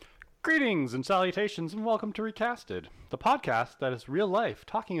Greetings and salutations and welcome to Recasted, the podcast that is real life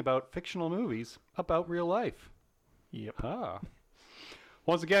talking about fictional movies about real life. Yep.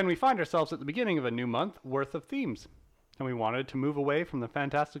 Once again, we find ourselves at the beginning of a new month worth of themes, and we wanted to move away from the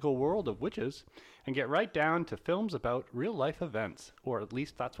fantastical world of witches and get right down to films about real life events, or at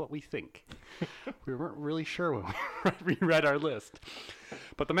least that's what we think. We weren't really sure when we read our list.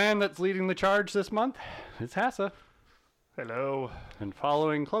 But the man that's leading the charge this month is Hassa. Hello. And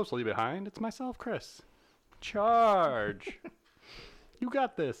following closely behind, it's myself, Chris. Charge! You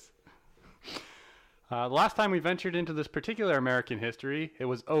got this. The last time we ventured into this particular American history, it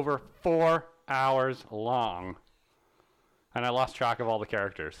was over 4 hours long. And I lost track of all the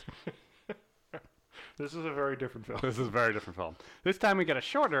characters. This is a very different film. This is a very different film. This time we get a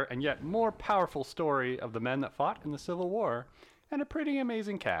shorter and yet more powerful story of the men that fought in the Civil War, and a pretty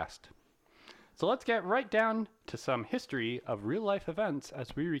amazing cast. So let's get right down to some history of real-life events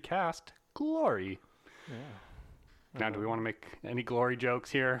as we recast Glory. Yeah. Now, do we want to make any glory jokes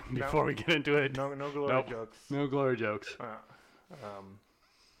here before we get into it? No glory jokes. No glory jokes.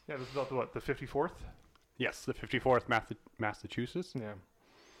 Yeah, this is about the 54th? Yes, the 54th Massachusetts. Yeah.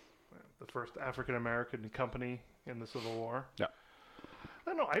 The first African-American company in the Civil War. Yeah.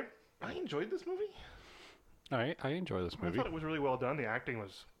 I don't know, I enjoyed this movie. I enjoy this movie. I thought it was really well done. The acting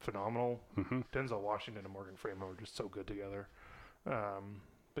was phenomenal. Mm-hmm. Denzel Washington and Morgan Freeman were just so good together.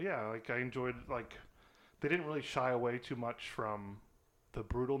 But yeah, I enjoyed, they didn't really shy away too much from the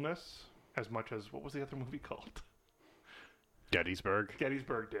brutalness as much as, what was the other movie called? Gettysburg.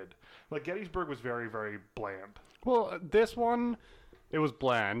 Gettysburg did. Gettysburg was very, very bland. Well, this one, it was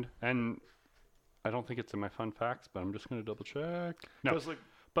bland, and I don't think it's in my fun facts, but I'm just going to double check. No.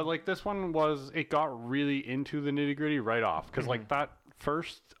 But this one it got really into the nitty gritty right off. Because that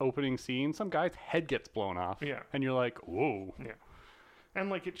first opening scene, some guy's head gets blown off. Yeah. And you're like, whoa. Yeah. And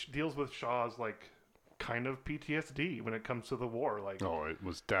it deals with Shaw's kind of PTSD when it comes to the war. Oh, it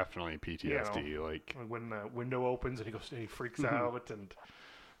was definitely PTSD. You know, when the window opens and he freaks out and,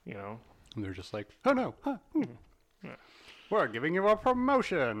 And they're just like, oh no. Huh. Yeah. We're giving you a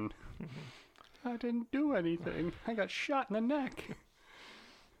promotion. I didn't do anything. I got shot in the neck.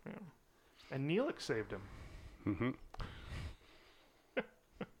 Yeah. And Neelix saved him. Mm-hmm.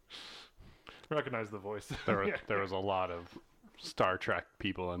 Recognize the voice. There was a lot of Star Trek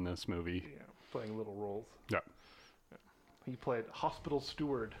people in this movie. Yeah, playing little roles. Yeah. He played Hospital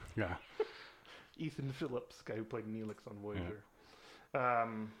Steward. Yeah. Ethan Phillips, guy who played Neelix on Voyager.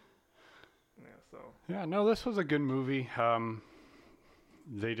 Yeah, no, this was a good movie.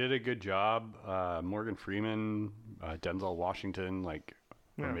 They did a good job. Morgan Freeman, Denzel Washington,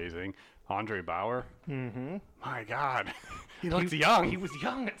 amazing. Andre Bauer. Mm-hmm. My God. He looks young. He was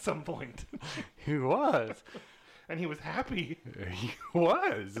young at some point. He was. And he was happy. He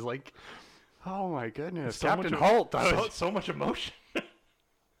was. Oh my goodness. So Captain Holt. So much emotion.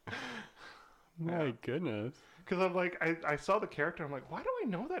 My goodness. Because I saw the character. I'm like, why do I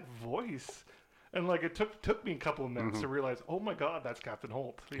know that voice? And it took me a couple of minutes to realize, oh my God, that's Captain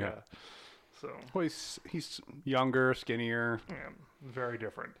Holt. Yeah. So. Well, he's younger, skinnier. Yeah, very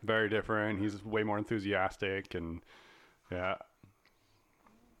different. Very different. He's way more enthusiastic and yeah.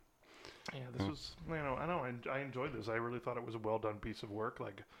 Yeah, this was, I enjoyed this. I really thought it was a well done piece of work.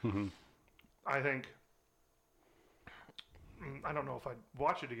 I think, I don't know if I'd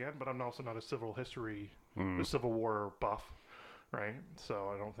watch it again, but I'm also not a civil war buff, right?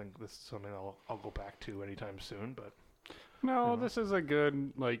 So I don't think this is something I'll go back to anytime soon, but. No, this is a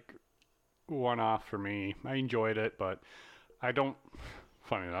good, one-off for me. I enjoyed it, but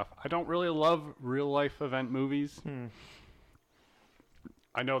funny enough, I don't really love real-life event movies.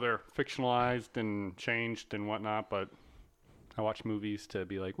 I know they're fictionalized and changed and whatnot, but I watch movies to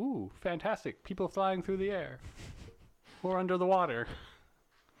be like, ooh, fantastic, people flying through the air or under the water.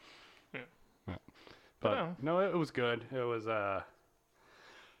 Yeah. But no, it was good. It was,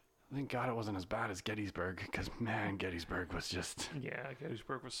 thank God it wasn't as bad as Gettysburg, because, man, Gettysburg was just... Yeah,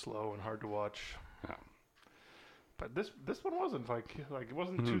 Gettysburg was slow and hard to watch. Yeah. But this one wasn't, it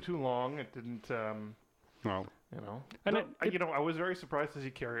wasn't too long. It didn't, Well... And I was very surprised to see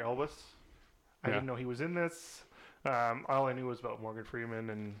Carrie Elvis. I didn't know he was in this. All I knew was about Morgan Freeman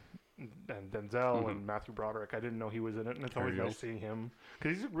and Denzel and Matthew Broderick. I didn't know he was in it, and it's always nice seeing him.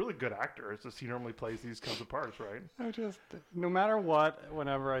 Because he's a really good actor. It's just he normally plays these kinds of parts, right? No matter what,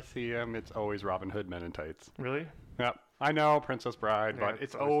 whenever I see him, it's always Robin Hood Men in Tights. Really? Yep. I know, Princess Bride, but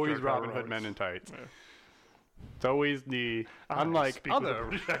it's always Robin Hood Men in Tights. Yeah. It's always the, unlike other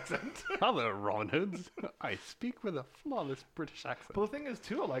British accent. other Robin Hoods, I speak with a flawless British accent. But the thing is,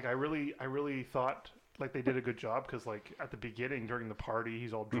 too, I really thought like they did a good job because like at the beginning during the party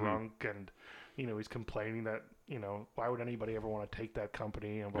he's all drunk and he's complaining that why would anybody ever want to take that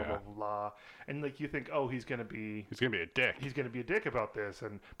company and blah blah blah, and like you think, oh, he's gonna be a dick. He's gonna be a dick about this,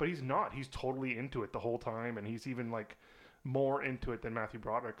 but he's not. He's totally into it the whole time, and he's even like more into it than Matthew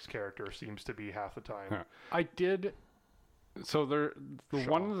Broderick's character seems to be half the time. Yeah. I did. So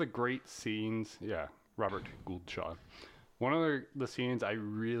one of the great scenes, Robert Gould Shaw. One of the scenes I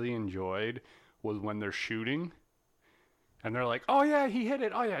really enjoyed was when they're shooting, and they're like, "Oh yeah, he hit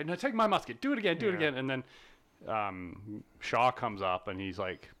it. Oh yeah, no, take my musket. Do it again. Do it again." And then Shaw comes up and he's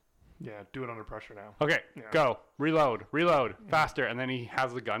like, "Yeah, do it under pressure now." Okay, go, reload, faster. And then he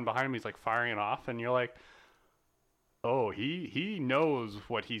has the gun behind him. He's like firing it off, and you're like, "Oh, he knows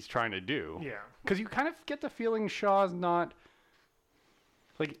what he's trying to do." Yeah, because you kind of get the feeling Shaw's not.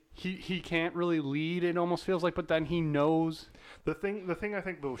 Like he can't really lead. It almost feels like, but then he knows. The thing I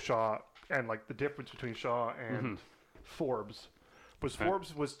think about Shaw and like the difference between Shaw and Forbes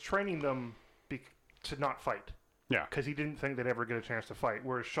was training them to not fight. Yeah, because he didn't think they'd ever get a chance to fight.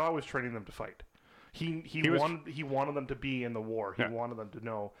 Whereas Shaw was training them to fight. He wanted them to be in the war. He wanted them to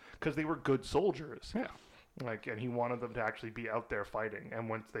know because they were good soldiers. Yeah, and he wanted them to actually be out there fighting. And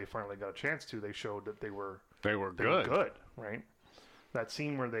once they finally got a chance to, they showed that they were good, right? That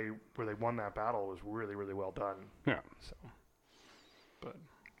scene where they won that battle was really, really well done. Yeah. So,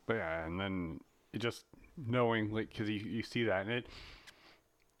 but yeah, and then it just knowing, like, because you see that, and it.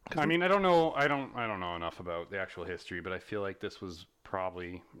 I mean, I don't know enough about the actual history, but I feel like this was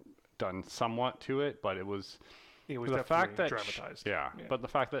probably done somewhat to it, but it was the fact that dramatized. But the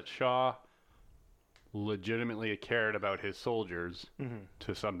fact that Shaw legitimately cared about his soldiers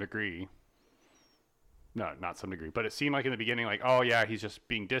to some degree. No, not some degree, but it seemed like in the beginning, like, oh yeah, he's just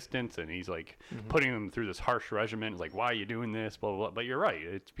being distant, and he's like putting them through this harsh regiment. It's like, why are you doing this? Blah, blah, blah. But you're right.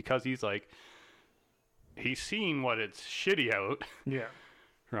 It's because he's seen what it's shitty out. Yeah.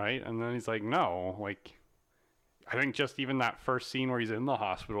 Right. And then he's like, no, like, I think just even that first scene where he's in the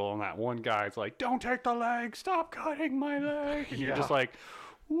hospital and that one guy's like, don't take the leg, stop cutting my leg. And you're just like,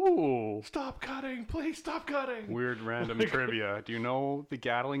 ooh. Stop cutting, please stop cutting. Weird random trivia. Do you know the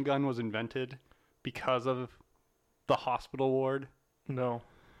Gatling gun was invented because of the hospital ward? No.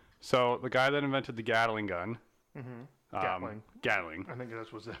 So the guy that invented the Gatling gun, Gatling. I think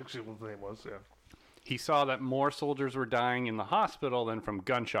that's what actually what the name was. Yeah. He saw that more soldiers were dying in the hospital than from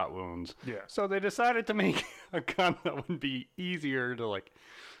gunshot wounds. Yeah. So they decided to make a gun that would be easier to, like,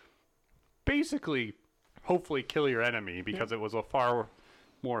 basically, hopefully kill your enemy because it was a far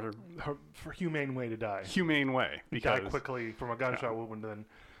more humane way to die. Humane way. Because, die quickly from a gunshot wound than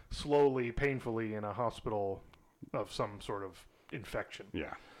slowly, painfully in a hospital of some sort of infection.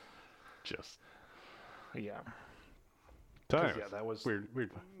 Yeah. Just. Yeah. Yeah, that was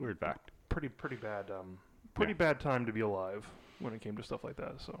weird fact. Pretty bad. Bad time to be alive when it came to stuff like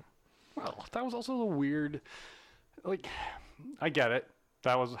that. So. Well, that was also the weird. Like, I get it.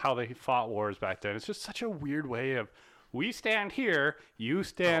 That was how they fought wars back then. It's just such a weird way of. We stand here, you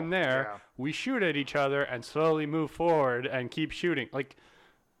stand there, we shoot at each other and slowly move forward and keep shooting. Like,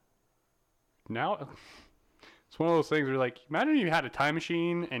 now, it's one of those things where, like, imagine you had a time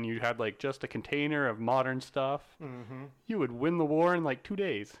machine and you had, like, just a container of modern stuff. Mm-hmm. You would win the war in, like, 2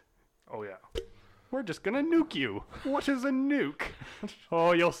 days. Oh, yeah. We're just going to nuke you. What is a nuke?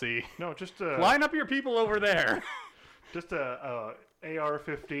 Oh, you'll see. No, just line up your people over there. Just a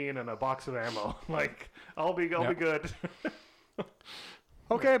AR-15 and a box of ammo. Like, I'll be good.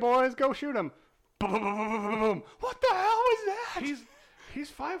 Okay, boys, go shoot him. Boom, boom, boom, boom, boom, boom. What the hell was that? He's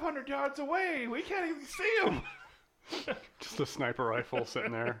 500 yards away. We can't even see him. Just a sniper rifle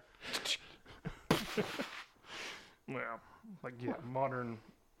sitting there. Well, like, yeah, modern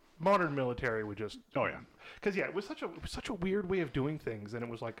military would just. Oh yeah. Because it was such a weird way of doing things, and it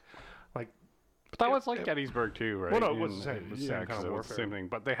was like. But that was like Gettysburg too, right? Well, no, it was the same. It was the same kind of warfare. Same thing.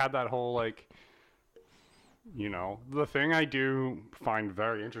 But they had that whole, like, the thing I do find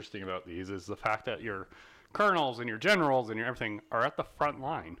very interesting about these is the fact that your colonels and your generals and your everything are at the front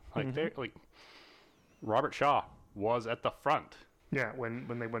line. Like Robert Shaw was at the front. Yeah,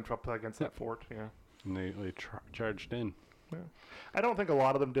 when they went up against that fort. Yeah. And they charged in. Yeah. I don't think a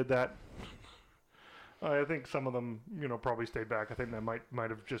lot of them did that. I think some of them, probably stayed back. I think that might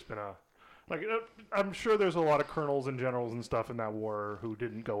have just been I'm sure there's a lot of colonels and generals and stuff in that war who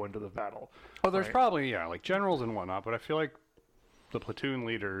didn't go into the battle. Oh, there's probably, like generals and whatnot, but I feel like the platoon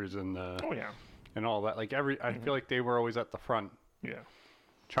leaders and and all that, like I feel like they were always at the front. Yeah.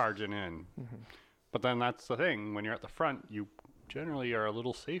 Charging in. Mm-hmm. But then that's the thing, when you're at the front, you generally are a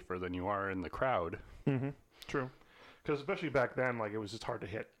little safer than you are in the crowd. Mm-hmm. True. Because especially back then, like, it was just hard to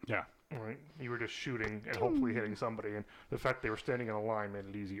hit. Yeah. Right? You were just shooting and hopefully hitting somebody, and the fact they were standing in a line made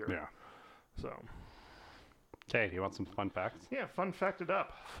it easier. Yeah. So. Okay, do you want some fun facts? Yeah, fun fact it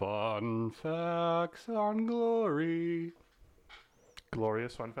up. Fun facts on glory.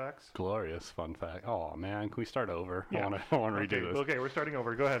 Glorious fun facts? Glorious fun fact. Oh, man, can we start over? Yeah. I want to redo this. Okay, we're starting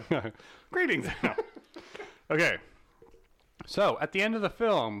over. Go ahead. Greetings. No. Okay. So, at the end of the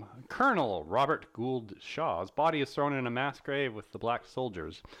film, Colonel Robert Gould Shaw's body is thrown in a mass grave with the black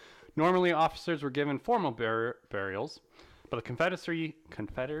soldiers. Normally, officers were given formal burials, but the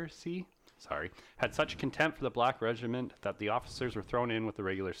Confederacy had such contempt for the black regiment that the officers were thrown in with the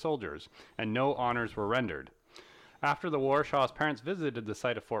regular soldiers, and no honors were rendered. After the war, Shaw's parents visited the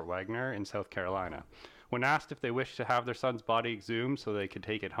site of Fort Wagner in South Carolina. When asked if they wished to have their son's body exhumed so they could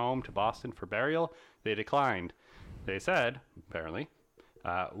take it home to Boston for burial, they declined. They said, apparently,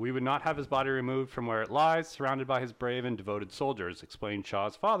 we would not have his body removed from where it lies, surrounded by his brave and devoted soldiers, explained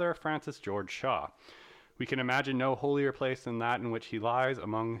Shaw's father, Francis George Shaw. We can imagine no holier place than that in which he lies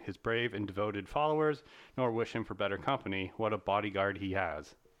among his brave and devoted followers, nor wish him for better company. What a bodyguard he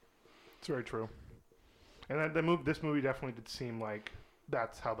has. It's very true. And this movie definitely did seem like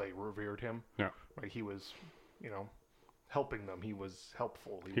that's how they revered him. Yeah. Like he was, helping them. He was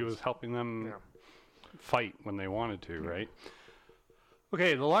helpful. He was helping them fight when they wanted to, right?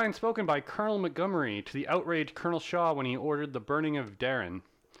 Okay, the line spoken by Colonel Montgomery to the outraged Colonel Shaw when he ordered the burning of Darren.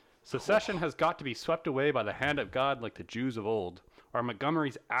 Secession has got to be swept away by the hand of God like the Jews of old, are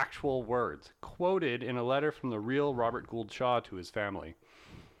Montgomery's actual words, quoted in a letter from the real Robert Gould Shaw to his family.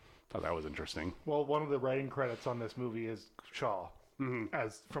 Thought that was interesting. Well, one of the writing credits on this movie is Shaw,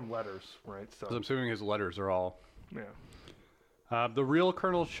 as from letters, right? So I'm assuming his letters are all... Yeah. The real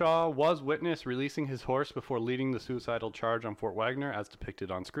Colonel Shaw was witnessed releasing his horse before leading the suicidal charge on Fort Wagner, as depicted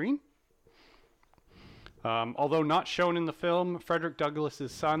on screen. Although not shown in the film, Frederick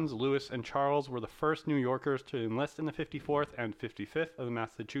Douglass's sons, Louis and Charles, were the first New Yorkers to enlist in the 54th and 55th of the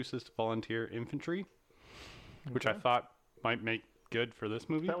Massachusetts Volunteer Infantry, which I thought might make good for this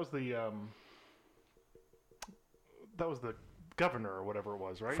movie. That was the governor or whatever it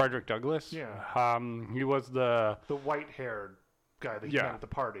was, right? Frederick Douglass? Yeah. He was the white-haired guy that he met at the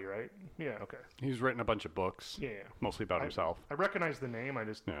party, right? Yeah, okay. He's written a bunch of books. Yeah. Mostly about himself. I recognize the name, I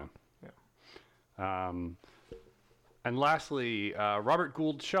just... Yeah. And lastly, Robert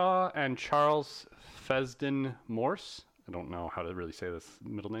Gould Shaw and Charles Fesden Morse, I don't know how to really say this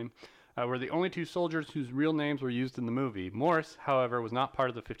middle name, were the only two soldiers whose real names were used in the movie. Morse, however, was not part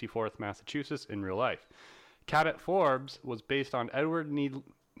of the 54th Massachusetts in real life. Cabot Forbes was based on Edward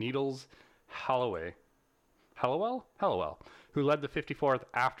Needles Hallowell, who led the 54th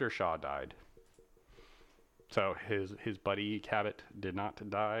after Shaw died. So his buddy Cabot did not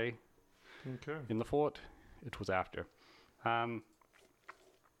die in the fort. It was after. I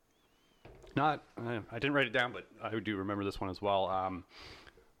didn't write it down, but I do remember this one as well.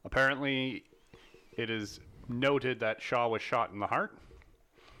 Apparently, it is noted that Shaw was shot in the heart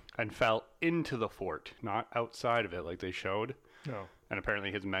and fell into the fort, not outside of it like they showed. No. And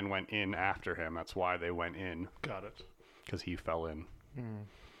apparently his men went in after him. That's why they went in. Got it. Because he fell in.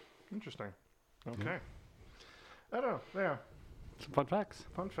 Interesting. Okay. I don't know. Yeah. Some fun facts.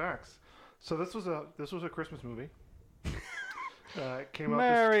 Fun facts. So this was a Christmas movie. It came out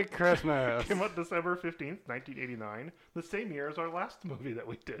Merry Christmas. Came out December 15th, 1989, the same year as our last movie that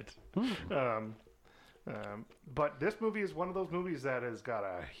we did. But this movie is one of those movies that has got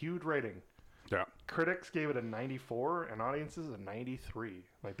a huge rating. Yeah. Critics gave it a 94 and audiences a 93.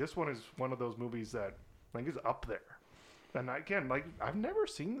 Like, this one is one of those movies that I think is up there. And again, like, I've never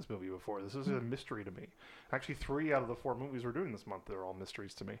seen this movie before. This is a mystery to me. Actually, 3 out of the 4 movies we're doing this month, they're all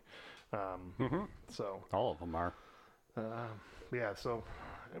mysteries to me. So all of them are. Yeah, so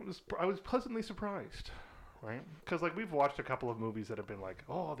I was pleasantly surprised, right? Because, like, we've watched a couple of movies that have been like,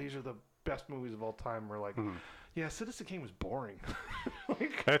 oh, these are the best movies of all time. We're like, yeah, Citizen Kane was boring.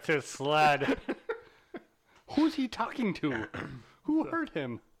 Like, that's his sled. Who's he talking to? Who hurt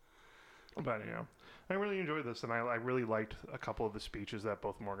him? But, yeah, I really enjoyed this, and I really liked a couple of the speeches that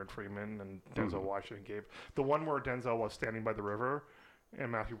both Morgan Freeman and Denzel Washington gave. The one where Denzel was standing by the river, and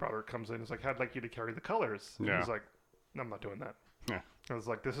Matthew Broderick comes in and is like, I'd like you to carry the colors. And he's like, no, I'm not doing that. Yeah. I was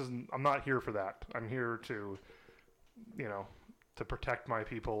like, I'm not here for that. I'm here to, to protect my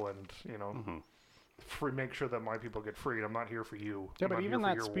people and, make sure that my people get freed. I'm not here for you. Yeah, but even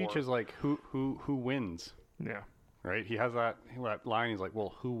that speech is like, who wins? Yeah. Right? He has that line. He's like,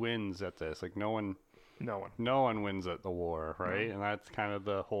 well, who wins at this? Like, no one wins at the war, right? And that's kind of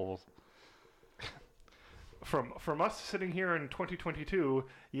the whole... From us sitting here in 2022,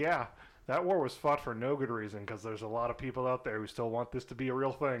 yeah, that war was fought for no good reason, because there's a lot of people out there who still want this to be a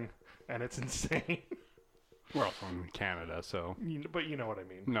real thing, and it's insane. We're also in Canada, so. But you know what I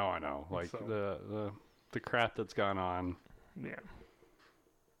mean. No, I know. Like, so. the crap that's gone on. Yeah.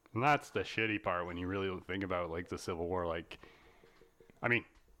 And that's the shitty part when you really think about, like, the Civil War. Like, I mean,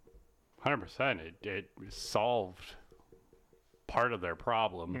 100%, it solved part of their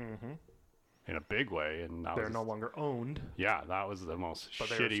problem in a big way. And they're no longer owned. Yeah, that was the most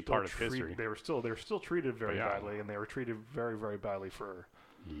shitty part of history. They were still treated very badly, and they were treated very, very badly for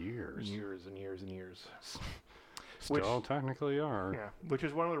years and years. Still technically are. Yeah, which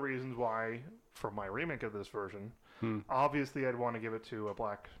is one of the reasons why, for my remake of this version, obviously I'd want to give it to a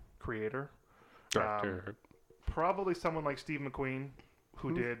black creator. Director. Probably someone like Steve McQueen,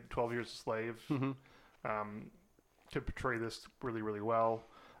 who did 12 Years a Slave, to portray this really, really well.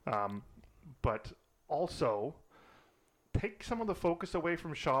 But also take some of the focus away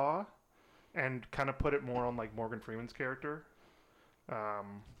from Shaw and kind of put it more on like Morgan Freeman's character.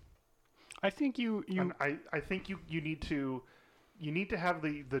 I think you need to have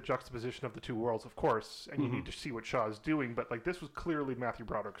the juxtaposition of the two worlds, of course, and you need to see what Shaw is doing. But like this was clearly Matthew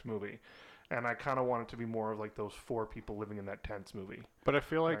Broderick's movie, and I kind of want it to be more of like those four people living in that tent's movie. But I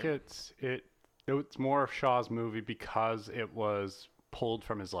feel like it's more of Shaw's movie because it was pulled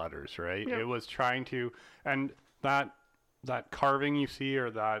from his letters, right? Yeah. It was trying to, and that carving you see, or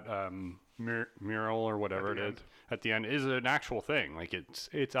that mural or whatever it is at the end is an actual thing. Like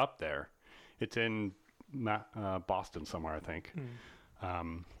it's up there. It's in Boston somewhere, I think.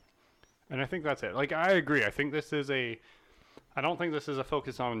 And I think that's it. Like, I agree. I think this is I don't think this is a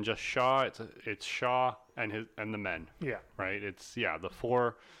focus on just Shaw. It's Shaw and the men. Yeah. Right? It's, the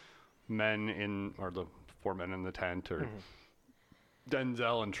four men the four men in the tent, or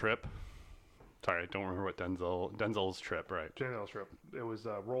Denzel and Tripp. Sorry, I don't remember what Denzel's Tripp, right? Denzel's Tripp. It was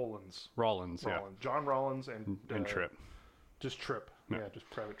Rollins. Yeah. John Rollins and Tripp. Just Tripp. Yeah, just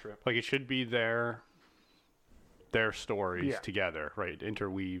Private Tripp. Like, it should be their stories together, right?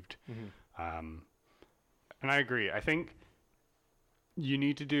 Interweaved. And I agree. I think you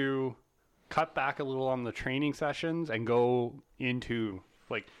need to cut back a little on the training sessions and go into,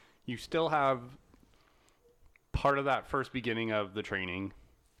 like, you still have part of that first beginning of the training,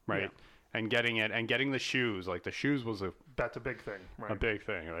 right? Yeah. And getting the shoes. Like, the shoes was that's a big thing, right? A big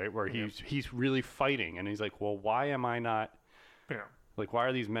thing, right? Where he's really fighting, and he's like, well, why am I not? Yeah. Like, why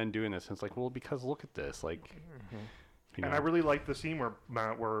are these men doing this? And it's like, well, because look at this. Like, and I really like the scene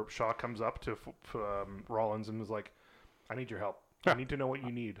where Shaw comes up to Rollins and is like, I need your help. Yeah. I need to know what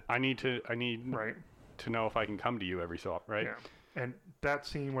you need. I need to know if I can come to you every so often, right? Yeah. And that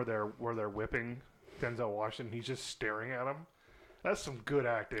scene where they're whipping Denzel Washington, he's just staring at him. That's some good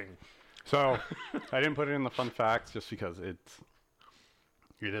acting. So, I didn't put it in the fun facts just because it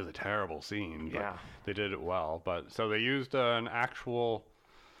is a terrible scene. But they did it well. But so they used an actual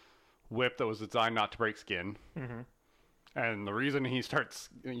whip that was designed not to break skin. And the reason you start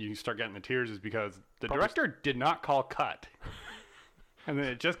getting the tears is because the director did not call cut. And then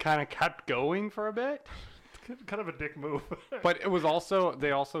it just kind of kept going for a bit. It's kind of a dick move. But it was also, they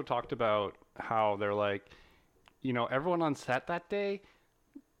also talked about how they're like, everyone on set that day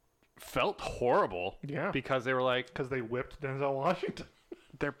felt horrible. Yeah. Because they were like... Because they whipped Denzel Washington.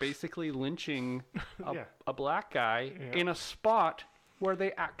 They're basically lynching a black guy in a spot where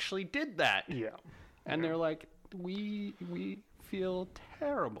they actually did that. Yeah. And they're like, we feel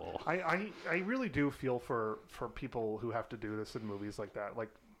terrible. I really do feel for people who have to do this in movies like that. Like,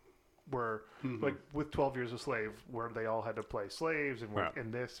 where, like, with 12 Years a Slave, where they all had to play slaves, and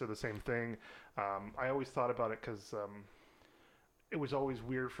in this, or the same thing. I always thought about it because it was always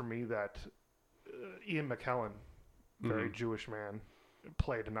weird for me that Ian McKellen, very Jewish man,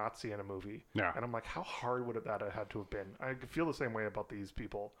 played a Nazi in a movie. Yeah. And I'm like, how hard would that have had to have been? I feel the same way about these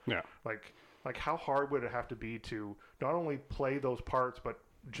people. Yeah. Like how hard would it have to be to not only play those parts, but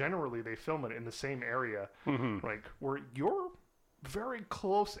generally they film it in the same area. Like, where your very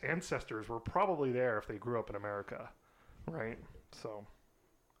close ancestors were probably there if they grew up in America. Right? So,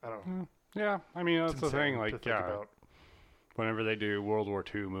 I don't know. Yeah. I mean, that's the thing. Like, whenever they do World War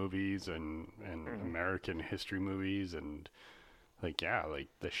II movies and American history movies, and like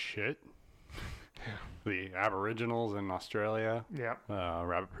the shit. The Aboriginals in Australia. Yeah.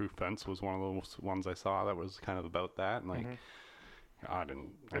 Rabbit Proof Fence was one of those ones I saw that was kind of about that. And like, God,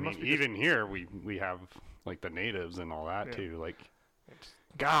 and I mean, even here we have like the natives and all that too. Like,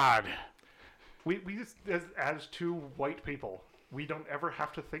 God. We just, as two white people, we don't ever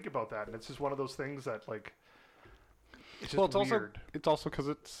have to think about that. And it's just one of those things that, like, it's just weird. It's also because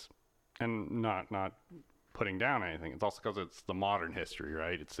it's, and not putting down anything. It's also because it's the modern history,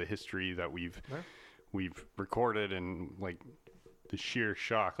 right? It's the history that we've recorded and like sheer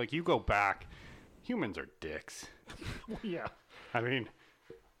shock. Like, you go back, humans are dicks. Yeah. I mean,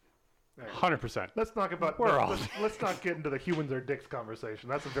 100%. Let's not get into the humans are dicks conversation.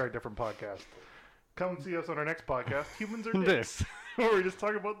 That's a very different podcast. Come see us on our next podcast, Humans Are Dicks, where we just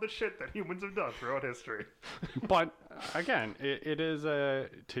talk about the shit that humans have done throughout history. But again, it is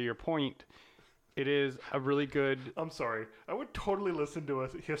to your point, it is a really good. I'm sorry, I would totally listen to a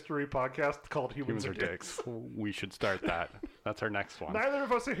history podcast called Humans Are Dicks. We should start that. That's our next one. Neither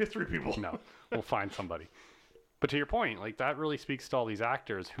of us are history people. No, we'll find somebody. But to your point, like, that really speaks to all these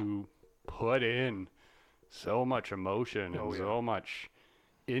actors who put in so much emotion and so much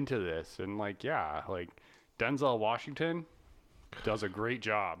into this. And like Denzel Washington does a great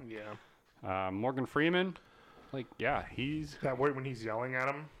job. Yeah. Morgan Freeman, he's that word when he's yelling at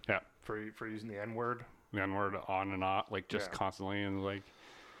him. Yeah. For using the N-word. The N-word on and off, constantly, and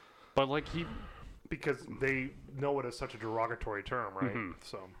but he, because they know it as such a derogatory term, right? Mm-hmm.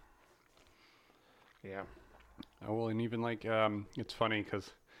 So yeah. Oh, well, and even it's funny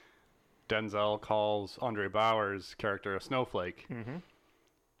because Denzel calls Andre Bauer's character a snowflake. Mm-hmm.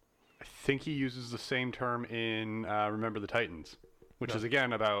 I think he uses the same term in Remember the Titans, which is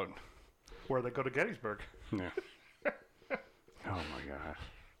again about where they go to Gettysburg. Yeah. Oh my god.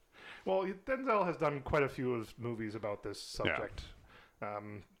 Well, Denzel has done quite a few of movies about this subject. Yeah.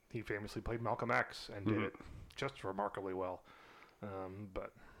 He famously played Malcolm X and did it just remarkably well.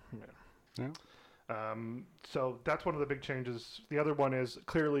 But yeah. So that's one of the big changes. The other one is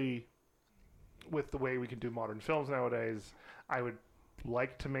clearly, with the way we can do modern films nowadays, I would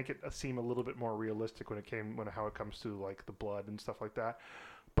like to make it seem a little bit more realistic how it comes to like the blood and stuff like that.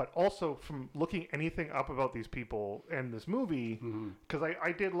 But also from looking anything up about these people and this movie, because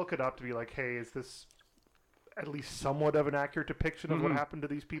I did look it up to be like, hey, is this at least somewhat of an accurate depiction of what happened to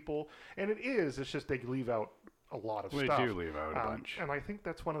these people? And it is. It's just they leave out a lot of stuff. They do leave out a bunch. And I think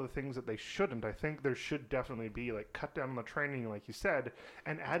that's one of the things that they shouldn't. I think there should definitely be cut down on the training, like you said,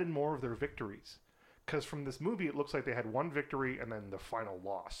 and add in more of their victories. Because from this movie, it looks like they had one victory and then the final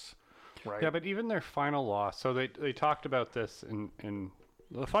loss, right? Yeah, but even their final loss. So they talked about this in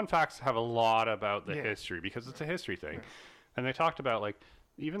the fun facts have a lot about the history because it's a history thing, and they talked about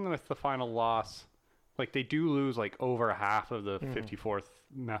even with the final loss, they do lose over half of the 54th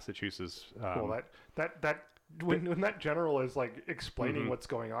Massachusetts. Well, when that general is explaining what's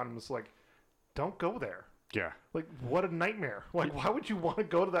going on, it's don't go there. Yeah. What a nightmare. Why would you want to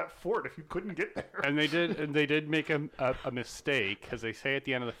go to that fort if you couldn't get there? And they did make a mistake because they say at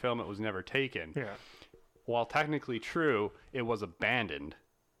the end of the film it was never taken. Yeah. While technically true, it was abandoned.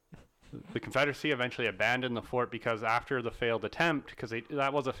 The Confederacy eventually abandoned the fort because after the failed attempt, because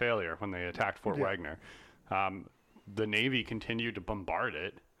that was a failure when they attacked Fort Wagner, the Navy continued to bombard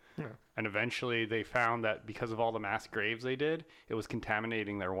it. Yeah. And eventually they found that because of all the mass graves they did, it was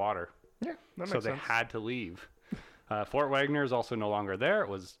contaminating their water. Yeah, that makes sense. So they had to leave. Fort Wagner is also no longer there. It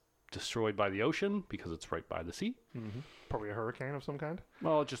was destroyed by the ocean because it's right by the sea. Mm-hmm. Probably a hurricane of some kind.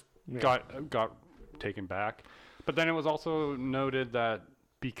 Well, it just got taken back. But then it was also noted that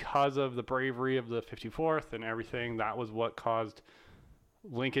because of the bravery of the 54th and everything, that was what caused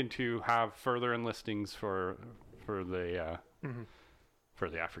Lincoln to have further enlistings for the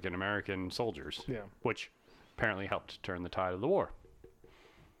African American soldiers. Yeah, which apparently helped turn the tide of the war.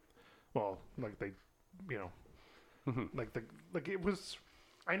 Well, it was.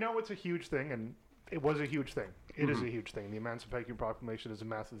 I know it's a huge thing, and it was a huge thing. It is a huge thing. The Emancipation Proclamation is a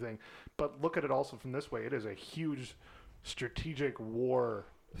massive thing. But look at it also from this way. It is a huge strategic war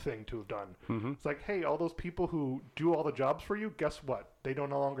thing to have done. Mm-hmm. It's hey, all those people who do all the jobs for you, guess what? They don't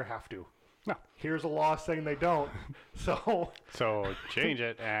no longer have to. No. Here's a law saying they don't. So change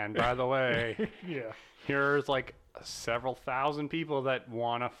it. And by the way, here's several thousand people that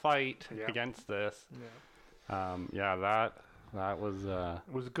want to fight against this. Yeah. That was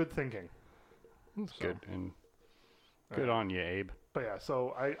it was good thinking. It's good and good on you, Abe. But yeah,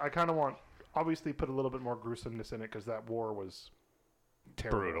 so I kind of want obviously put a little bit more gruesomeness in it because that war was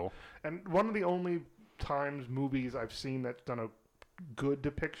terrible. Brutal. And one of the only movies I've seen that's done a good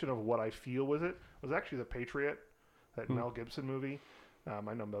depiction of what I feel with it was actually The Patriot, that Mel Gibson movie.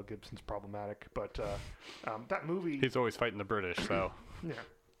 I know Mel Gibson's problematic, but that movie... He's always fighting the British, so... Yeah.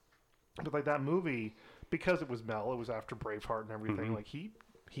 But that movie, because it was Mel, it was after Braveheart and everything,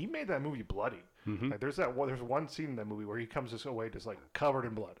 he made that movie bloody. Mm-hmm. There's one scene in that movie where he comes away just covered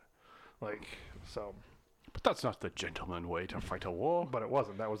in blood. So... But that's not the gentleman way to fight a war. But it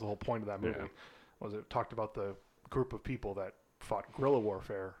wasn't. That was the whole point of that movie. Was it talked about the group of people that fought guerrilla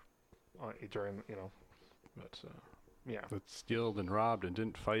warfare during, but... Yeah. That stealed and robbed and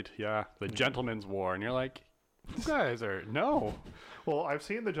didn't fight. Yeah, the gentleman's war. And you're like, You guys are no. Well, I've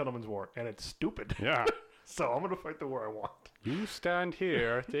seen The Gentleman's War, and it's stupid. Yeah. So I'm going to fight the war I want. You stand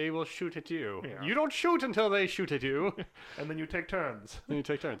here, they will shoot at you. Yeah. You don't shoot until they shoot at you. And then you take turns. Then you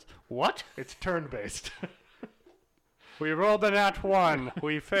take turns. What? It's turn-based. We rolled a nat 1.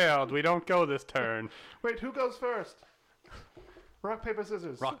 We failed. We don't go this turn. Wait, who goes first? Rock, paper,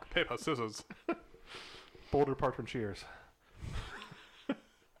 scissors. Rock, paper, scissors. Boulder, parchment, shears.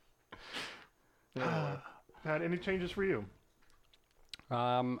 Anyway, any changes for you?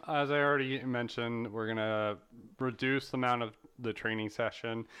 As I already mentioned, we're gonna reduce the amount of the training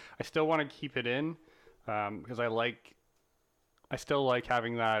session. I still want to keep it in because I still like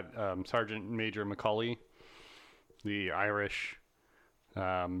having that Sergeant Major Macaulay, the Irish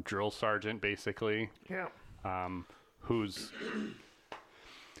drill sergeant, basically. Yeah. Who's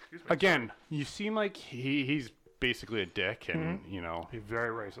again, you seem like he's basically a dick, and you know, He's very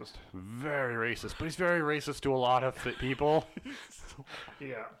racist. but he's very racist to a lot of people.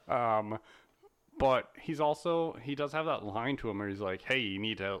 Yeah. But he does have that line to him where he's like, hey, you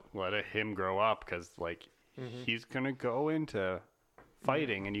need to let him grow up because like he's gonna go into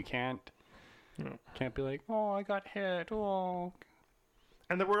fighting, and you can't be like, oh, I got hit, oh.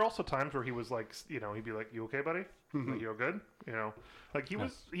 And there were also times where he was like, you know, he'd be like, you okay, buddy? Like, you good? You know, like he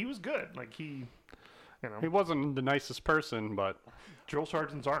was good. Like he wasn't the nicest person, but drill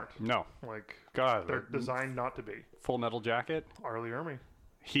sergeants aren't. no, Like, God, they're designed not to be. Full Metal Jacket. Arlie Ermy.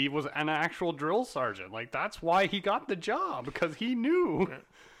 He was an actual drill sergeant. Like that's why he got the job, because he knew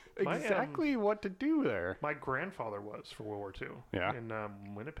exactly what to do there. My grandfather was for World War II. Yeah.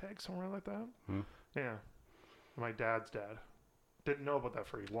 In Winnipeg, somewhere like that. Yeah. My dad's dad. Didn't know about that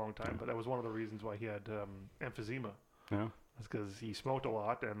for a long time, but that was one of the reasons why he had emphysema. Yeah. That's because he smoked a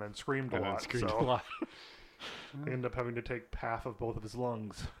lot and then screamed a And then lot. screamed so a lot. he ended up having to take half of both of his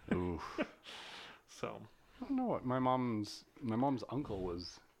lungs. Oof. So I don't know what my mom's uncle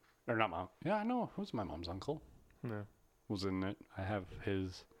was, or not mom. Yeah, I know. It was my mom's uncle. yeah. Was in it. I have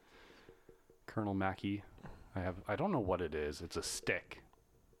his Colonel Mackey. I don't know what it is. It's a stick.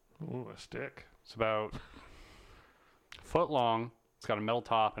 Ooh, a stick. It's about a foot long. It's got a metal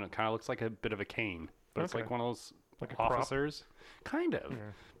top, and it kind of looks like a bit of a cane. But it's Okay. like one of those Like a crop? officers. Kind of. Yeah.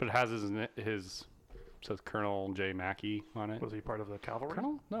 But it has his says Colonel J. Mackey on it. Was he part of the cavalry?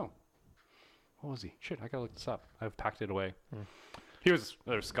 Colonel? No. What was he? Shit, I gotta look this up. I've packed it away.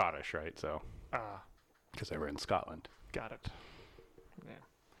 They're Scottish, right? So, because they were in Scotland. Got it. Yeah.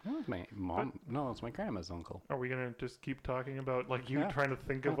 That was my mom. No, it's my grandma's uncle. Are we gonna just keep talking about like you Yeah. trying to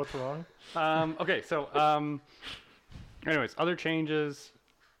think of what's wrong? Okay, so anyways, other changes.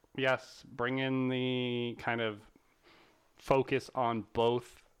 Yes, bring in the kind of focus on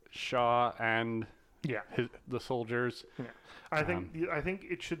both Shaw and Yeah. the soldiers. Yeah. I think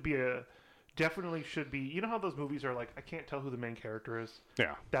it should be definitely should be. You know how those movies are like, I can't tell who the main character is.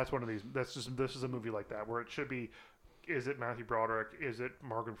 Yeah. That's one of these. This is a movie like that where it should be. Is it Matthew Broderick? Is it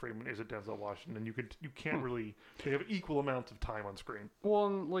Morgan Freeman? Is it Denzel Washington? You can't really. They have equal amounts of time on screen. Well,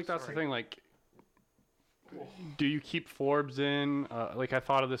 and like that's Sorry. the thing. Like, do you keep Forbes in? Like I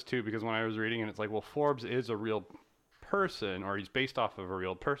thought of this too because when I was reading it, it's like, well, Forbes is a real person, or he's based off of a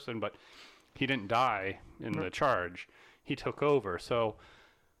real person, but he didn't die in the charge. He took over. So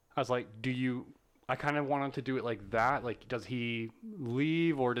I was like, I kind of wanted to do it like that. Like, does he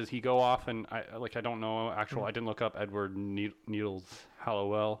leave or does he go off? And I don't know. I didn't look up Edward Needles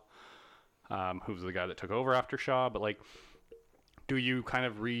Hallowell, who was the guy that took over after Shaw. But like, do you kind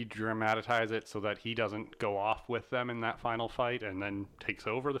of re-dramatize it so that he doesn't go off with them in that final fight and then takes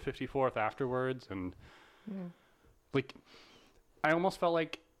over the 54th afterwards? And like, I almost felt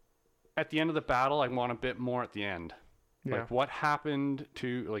like at the end of the battle, I want a bit more at the end. Yeah. Like what happened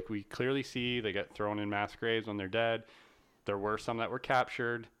to, like we clearly see they get thrown in mass graves when they're dead. There were some that were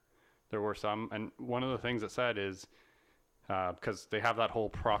captured. There were some, and one of the things it said is, because they have that whole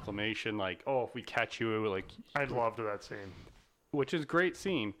proclamation like, oh, if we catch you, like. I loved that scene. Which is great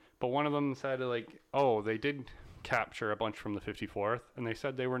scene, but one of them said like, oh, they did capture a bunch from the 54th, and they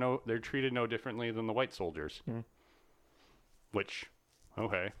said they're treated no differently than the white soldiers. Which,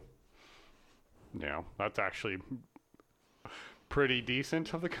 okay. Yeah, that's actually pretty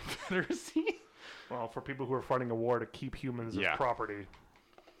decent of the Confederacy. Well, for people who are fighting a war to keep humans Yeah. as property,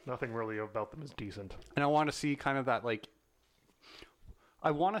 nothing really about them is decent. And I want to see kind of that, like,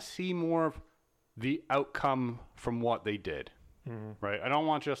 I want to see more of the outcome from what they did. Right? I don't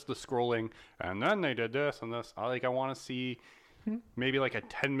want just the scrolling, and then they did this and this. I want to see maybe like a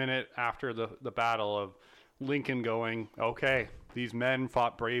 10-minute after the battle of Lincoln going, okay, these men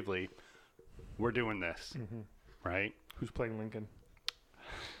fought bravely. We're doing this. Right? Who's playing Lincoln?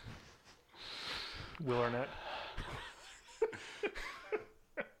 Will Arnett?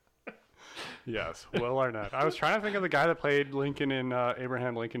 Yes, Will Arnett. I was trying to think of the guy that played Lincoln in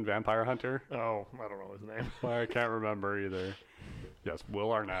Abraham Lincoln Vampire Hunter. Oh, I don't know his name. Well, I can't remember either. Yes,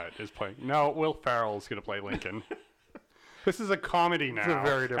 Will Arnett is playing. No, Will Ferrell's going to play Lincoln. This is a comedy now. It's a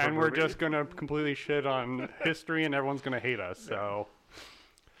very different and we're movie. just going to completely shit on history and everyone's going to hate us. So,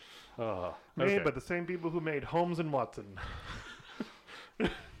 Made by the same people who made Holmes and Watson.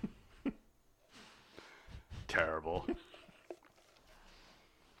 Terrible.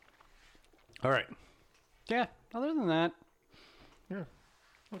 All right. Yeah, other than that, Yeah.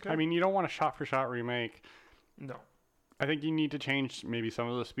 Okay. I mean, you don't want a shot-for-shot remake. No. I think you need to change maybe some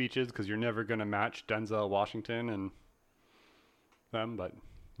of the speeches because you're never going to match Denzel Washington and them, but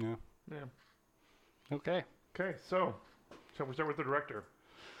yeah. Yeah. Okay. Okay, so shall we start with the director?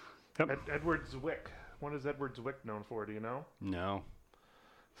 Yep. Edward Zwick. What is Edward Zwick known for? Do you know? No.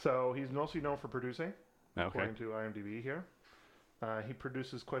 So he's mostly known for producing, Okay. according to IMDb here. He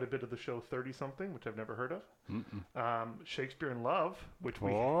produces quite a bit of the show 30-something, which I've never heard of. Shakespeare in Love, which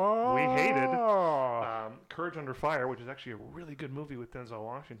we hated. Courage Under Fire, which is actually a really good movie with Denzel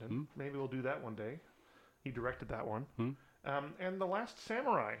Washington. Maybe we'll do that one day. He directed that one. And The Last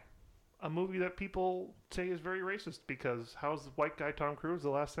Samurai, a movie that people say is very racist because how's the white guy Tom Cruise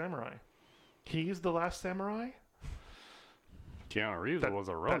the last samurai? He's the last samurai? Keanu Reeves was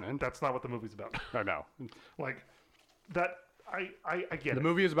a Ronin. That's not what the movie's about. I know. Like, that... I get The it.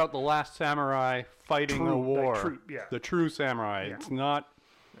 movie is about the last samurai fighting a war. The true samurai. Yeah. It's not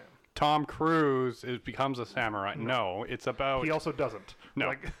Tom Cruise becomes a samurai. No, it's about... He also doesn't. No.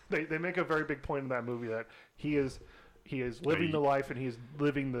 Like, they make a very big point in that movie that he is living the life and he is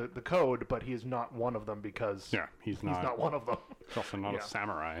living the code, but he is not one of them because he's not. He's not one of them. He's also not a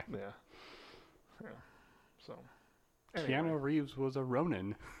samurai. Yeah. So. Anyway. Keanu Reeves was a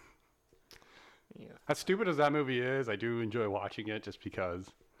Ronin. Yeah. As stupid as that movie is, I do enjoy watching it just because.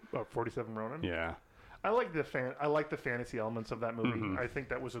 47 Ronin? Yeah. I like the fantasy elements of that movie. I think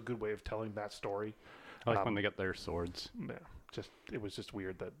that was a good way of telling that story. I like when they get their swords. Yeah. It was just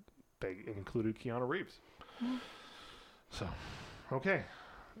weird that they included Keanu Reeves. So, okay.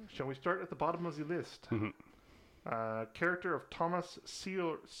 Shall we start at the bottom of the list? Character of Thomas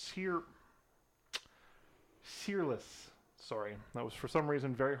Searless. Sorry. That was for some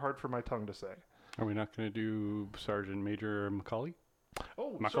reason very hard for my tongue to say. Are we not going to do Sergeant Major Macaulay?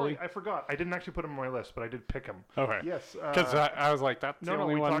 Oh, Macaulay? sorry, I forgot. I didn't actually put him on my list, but I did pick him. Okay. Yes. Because I was like, that's the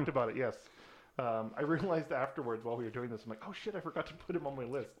only we one. talked about it, yes. I realized afterwards while we were doing this, I'm like, oh shit, I forgot to put him on my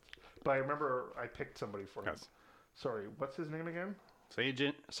list. But I remember I picked somebody for him. Yes. Sorry, what's his name again?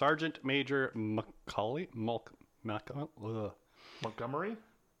 Sergeant Major Macaulay? Montgomery? Mulcahy.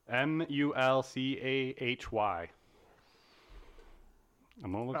 I'm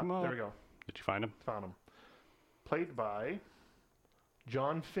going to look him up. There we go. Did you find him? Found him. Played by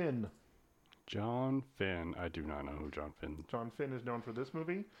John Finn. John Finn. I do not know who John Finn. John Finn is known for this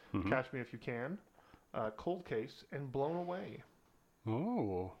movie, Catch Me If You Can, Cold Case, and Blown Away.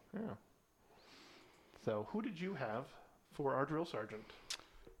 Oh. Yeah. So, who did you have for our drill sergeant?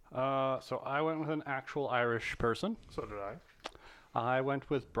 So I went with an actual Irish person. So did I. I went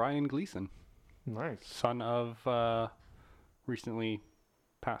with Brian Gleason. Nice. Son of recently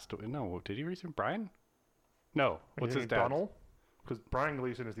passed away. No, did he recently? Brian? No. What's his dad? Donald? Because Brian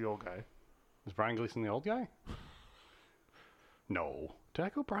Gleason is the old guy. Is Brian Gleason the old guy? No. Did I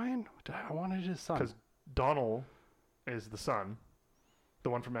go Brian? I wanted his son. Because Donald is the son. The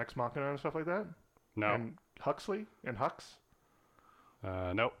one from Ex Machina and stuff like that? No. And Huxley? And Hux?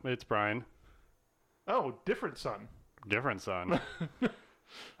 Nope, it's Brian. Oh, different son. Different son.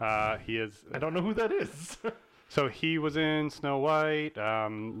 He is... I don't know who that is. So he was in Snow White,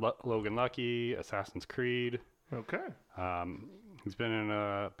 Logan Lucky, Assassin's Creed. Okay. He's been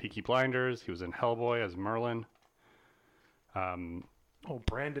in Peaky Blinders. He was in Hellboy as Merlin.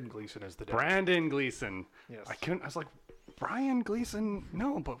 Brandon Gleason is the dad. Brandon Gleason. Yes. I was like, Brian Gleason?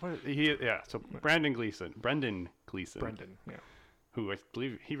 No, but what? So Brendan Gleason, yeah. who I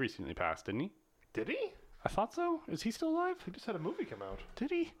believe he recently passed, didn't he? Did he? I thought so. Is he still alive? He just had a movie come out.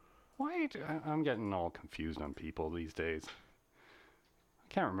 Did he? Why? I'm getting all confused on people these days. I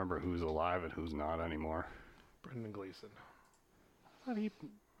can't remember who's alive and who's not anymore. Brendan Gleason. I thought he...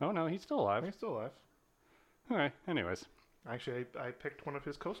 Oh, no, he's still alive. He's still alive. Okay, anyways. Actually, I picked one of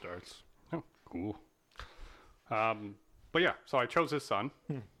his co-stars. Oh, cool. But yeah, so I chose his son.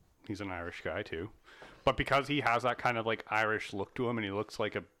 He's an Irish guy, too. But because he has that kind of, like, Irish look to him and he looks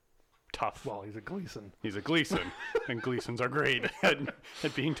like a tough... Well, he's a Gleason. He's a Gleason. And Gleasons are great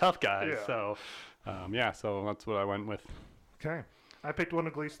at being tough guys. Yeah. So, so that's what I went with. Okay. I picked one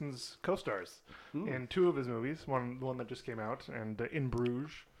of Gleason's co-stars in two of his movies. The one that just came out, and In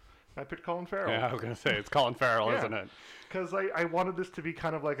Bruges, I picked Colin Farrell. Yeah, I was gonna say it's Colin Farrell, isn't it? Because I wanted this to be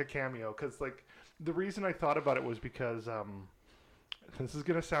kind of like a cameo. Because like the reason I thought about it was because this is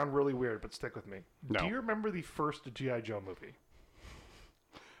gonna sound really weird, but stick with me. No. Do you remember the first G.I. Joe movie?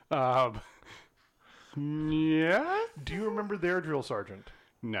 Yeah. Do you remember their drill sergeant?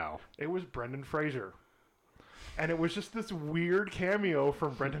 No. It was Brendan Fraser. And it was just this weird cameo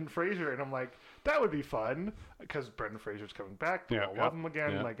from Brendan Fraser. And I'm like, that would be fun. Because Brendan Fraser's coming back. People love him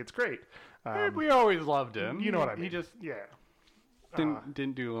again. Yeah. Like, it's great. We always loved him. You know what I mean. He just Yeah.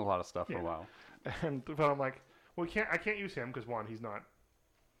 didn't do a lot of stuff for a while. But I'm like, well, I can't use him because, one, he's not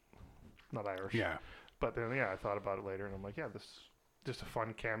Irish. Yeah. But then, I thought about it later. And I'm like, yeah, this is just a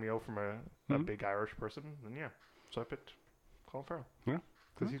fun cameo from a big Irish person. And, so I picked Colin Farrell. Yeah.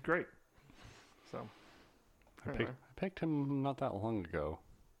 Because he's great. So... I picked him not that long ago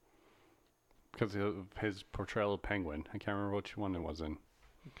because of his portrayal of Penguin. I can't remember which one it was in.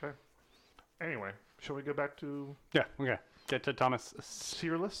 Okay. Anyway, shall we go back to... Yeah, okay. Get to Thomas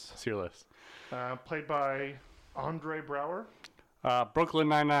Searless, played by Andre Braugher. Brooklyn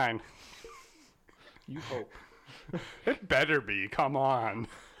Nine-Nine. You hope. It better be. Come on.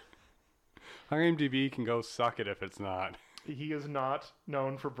 IMDb can go suck it if it's not. He is not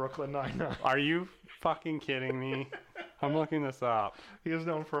known for Brooklyn Nine-Nine. Are you fucking kidding me? I'm looking this up. He is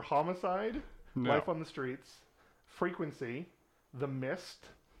known for Homicide, Life on the Streets, Frequency, The Mist,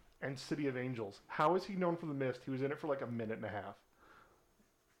 and City of Angels. How is he known for The Mist? He was in it for like a minute and a half.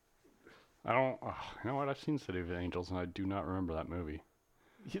 I don't... you know what? I've seen City of Angels, and I do not remember that movie.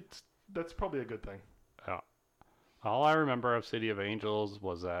 That's probably a good thing. All I remember of City of Angels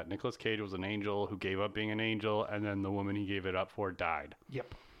was that Nicolas Cage was an angel who gave up being an angel, and then the woman he gave it up for died.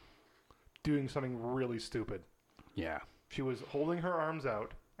 Yep. Doing something really stupid. Yeah. She was holding her arms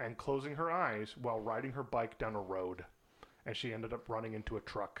out and closing her eyes while riding her bike down a road. And she ended up running into a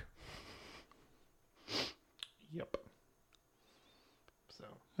truck. Yep. So.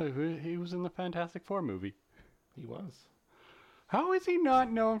 He was in the Fantastic Four movie. He was. How is he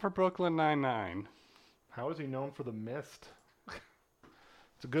not known for Brooklyn Nine-Nine? How is he known for The Mist?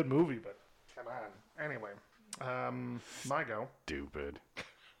 It's a good movie, but come on. Anyway, my go. Stupid.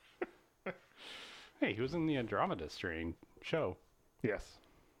 Hey, he was in the Andromeda Strain show. Yes.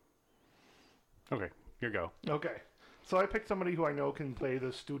 Okay, your go. Okay. So I picked somebody who I know can play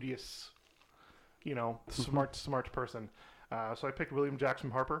the studious, smart person. So I picked William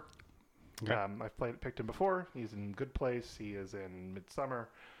Jackson Harper. Okay. I've picked him before. He's in Good Place. He is in Midsummer.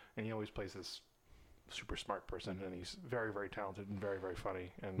 And he always plays this super smart person, and he's very, very talented and very, very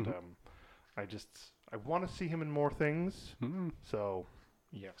funny. And I want to see him in more things. So,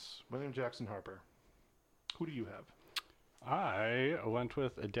 yes, William Jackson Harper. Who do you have? I went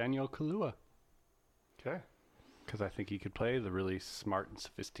with Daniel Kaluuya. Okay. Because I think he could play the really smart and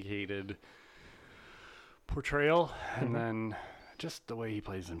sophisticated portrayal, and then just the way he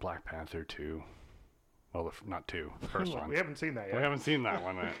plays in Black Panther 2. Well, not 2, the first one. We haven't seen that yet. We haven't seen that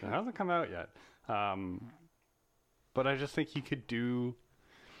one. It hasn't come out yet. But I just think he could do...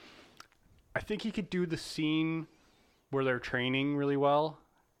 I think he could do the scene where they're training really well,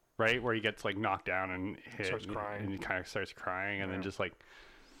 right? Where he gets, like, knocked down and hit. Starts crying. And he kind of starts crying and then just, like,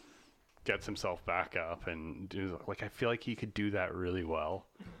 gets himself back up. And, like, I feel like he could do that really well.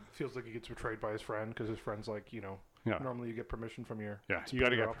 Feels like he gets betrayed by his friend because his friend's like, normally you get permission from your... Yeah, you got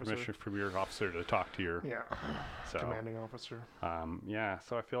to get permission from your officer to talk to your... Yeah, commanding officer.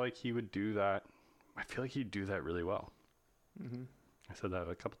 So I feel like he would do that. I feel like he'd do that really well. Mm-hmm. I said that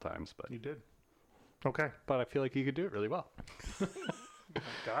a couple times, but... You did. Okay. But I feel like he could do it really well.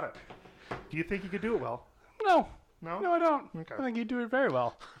 Got it. Do you think he could do it well? No. No? No, I don't. Okay. I think he'd do it very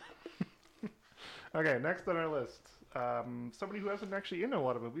well. Okay, next on our list. Somebody who hasn't actually in a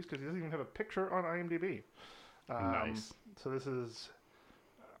lot of movies because he doesn't even have a picture on IMDb. Nice. So this is,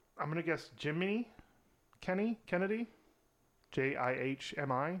 I'm going to guess Kennedy?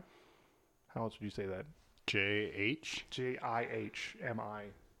 Jihmi? How else would you say that? J.H.? Jihmi.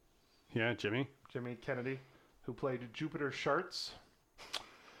 Yeah, Jimmy. Jimmy Kennedy, who played Jupiter Sharts.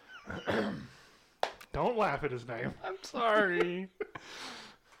 Don't laugh at his name. I'm sorry.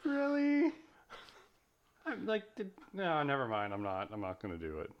 Really? I'm like, no, never mind. I'm not going to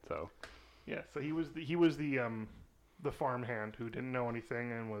do it. So, yeah. So he was the farmhand who didn't know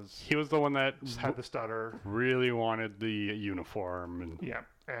anything and he was the one that had the stutter. Really wanted the uniform and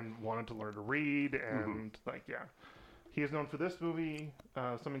and wanted to learn to read and he is known for this movie,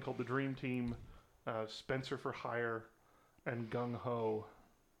 something called The Dream Team, Spencer for Hire, and Gung Ho.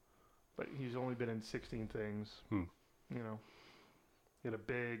 But he's only been in 16 things. He had a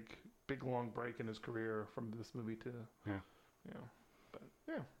big long break in his career from this movie to, but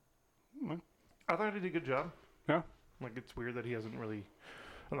I thought he did a good job. Yeah. Like, it's weird that he hasn't really,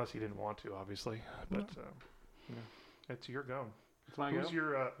 unless he didn't want to, obviously. But yeah, it's your go. It's my Who's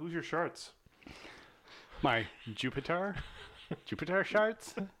your sharts? My Jupiter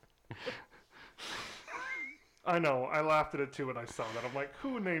sharts. I know. I laughed at it too when I saw that. I'm like,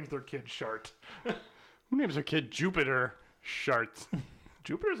 who names their kid Shart? Who names their kid Jupiter sharts?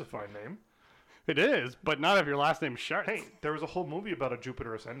 Jupiter's a fine name. It is, but not if your last name's Sharts. Hey, there was a whole movie about a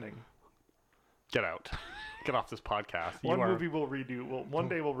Jupiter ascending. Get out. Get off this podcast. One day we'll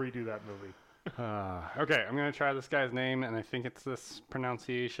redo that movie. Okay, I'm going to try this guy's name, and I think it's this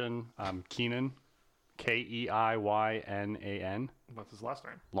pronunciation. Keenan. Keiyanan. What's his last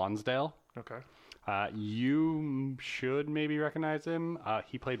name? Lonsdale. Okay. You should maybe recognize him.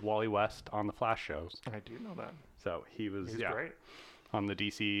 He played Wally West on the Flash shows. I do know that. So he's great. On the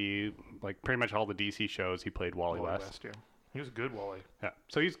DC, like pretty much all the DC shows, he played Wally West. Yeah. He was a good Wally. Yeah.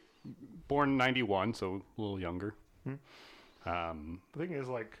 So he's born in 91, so a little younger. The thing is,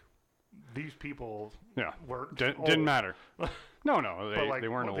 like, these people didn't matter. No, they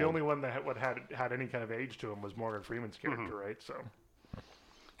weren't old. The only one that had any kind of age to him was Morgan Freeman's character, right? So,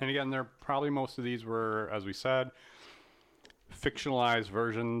 and again, most of these were, as we said, fictionalized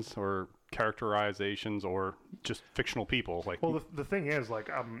versions or characterizations or just fictional people. Like, well, the thing is, like,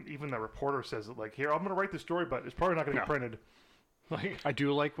 even the reporter says that, like, here, I'm going to write this story, but it's probably not going to get printed. Like, I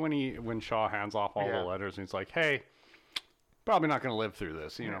do like when Shaw hands off all the letters and he's like, hey, probably not going to live through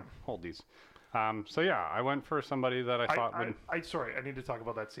this, hold these. So yeah, I went for somebody that I thought would... Sorry, I need to talk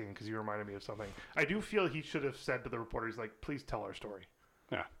about that scene because you reminded me of something. I do feel he should have said to the reporter, he's like, please tell our story.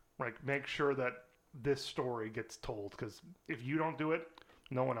 Yeah. Like, make sure that this story gets told, because if you don't do it,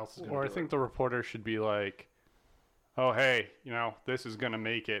 no one else is going to do it. Or I think the reporter should be like, oh, hey, this is going to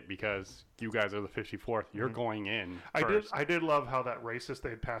make it because you guys are the 54th. You're going in first. I did love how that racist they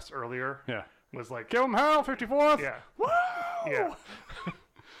had passed earlier was like... Give them hell, 54th! Yeah. Woo! Yeah.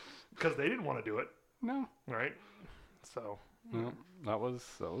 Because they didn't want to do it. No. Right? So... No, that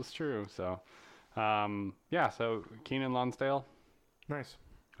was true. So, so Keenan Lonsdale. Nice.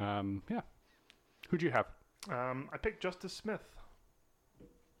 Who'd you have? I picked Justice Smith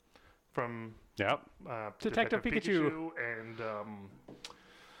from Detective Pikachu and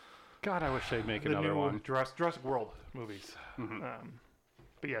God, I wish they'd make another one. Jurassic World movies.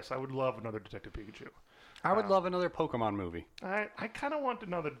 But yes, I would love another Detective Pikachu. I would love another Pokemon movie. I kind of want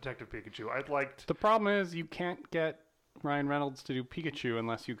another Detective Pikachu. The problem is you can't get Ryan Reynolds to do Pikachu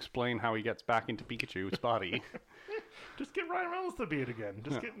unless you explain how he gets back into Pikachu's body. Just get Ryan Reynolds to be it again.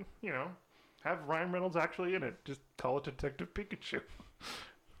 Just get, have Ryan Reynolds actually in it. Just call it Detective Pikachu.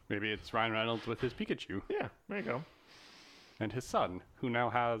 Maybe it's Ryan Reynolds with his Pikachu. Yeah, there you go. And his son, who now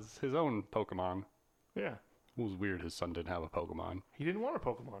has his own Pokemon. Yeah. It was weird his son didn't have a Pokemon. He didn't want a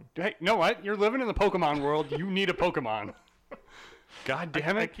Pokemon. Hey, you know what? You're living in the Pokemon world. You need a Pokemon. God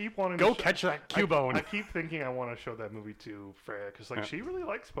damn it. I keep wanting to catch that Cubone. I keep thinking I want to show that movie to Freya because she really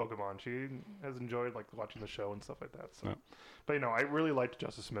likes Pokemon. She has enjoyed watching the show and stuff like that. So, but I really liked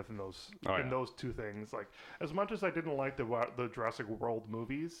Justice Smith in those those two things. Like, as much as I didn't like the Jurassic World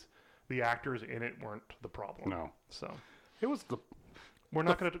movies, the actors in it weren't the problem. No. So it was the. We're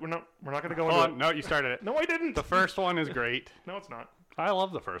not gonna go into it. No, you started it. No, I didn't. The first one is great. No, it's not. I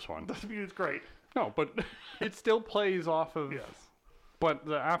love the first one. It's great. No, but it still plays off of. Yes. But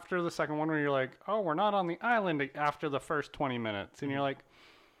after the second one, where you're like, oh, we're not on the island after the first 20 minutes, and you're like,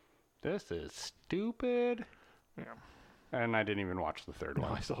 this is stupid. Yeah. And I didn't even watch the third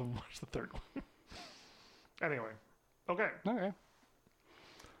one. I still haven't watched the third one. Anyway, okay.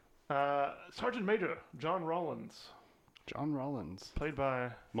 Sergeant Major John Rollins. John Rollins. Played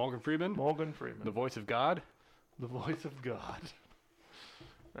by Morgan Freeman. The voice of God. The voice of God.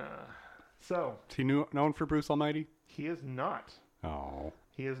 So. Is he known for Bruce Almighty? He is not. Oh.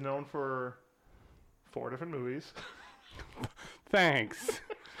 He is known for 4 different movies. Thanks.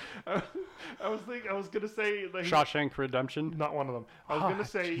 I was gonna say Shawshank Redemption. Not one of them. I was gonna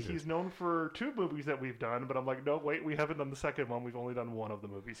say he's known for 2 movies that we've done, but I'm like, no, wait, we haven't done the second one. We've only done one of the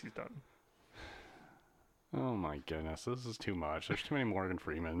movies he's done. Oh my goodness, this is too much. There's too many Morgan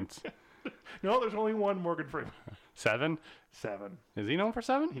Freemans. No, there's only one Morgan Freeman. 7? 7. Is he known for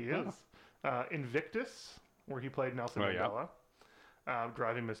 7? He is. Invictus, where he played Nelson Mandela.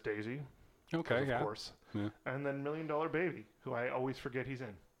 Driving Miss Daisy. Okay, of course. Yeah. And then $1 Million Baby, who I always forget he's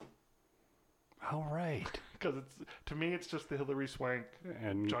in. All right. Because to me, it's just the Hilary Swank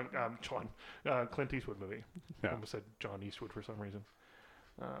and Clint Eastwood movie. Yeah. I almost said John Eastwood for some reason.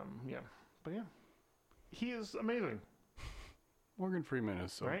 But yeah, he is amazing. Morgan Freeman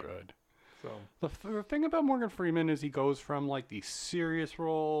is so good. So The thing about Morgan Freeman is he goes from like these serious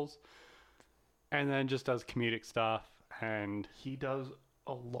roles and then just does comedic stuff, and he does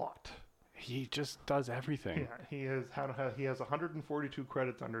a lot. he just does everything. Yeah, he has 142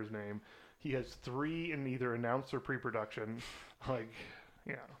 credits under his name. He has 3 in either announced or pre-production. Like,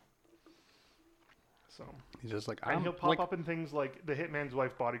 yeah. So He's just like, and he'll pop up in things like The Hitman's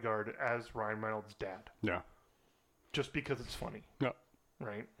Wife Bodyguard as Ryan Reynolds' dad. Yeah. Just because it's funny. Yeah.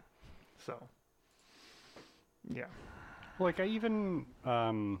 Right? So, yeah. Like, I even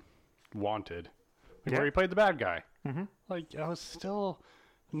Wanted, like, Yeah. where he played the bad guy. Mm-hmm. Like, I was still,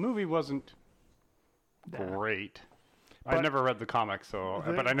 the movie wasn't great. But I've never read the comics, so,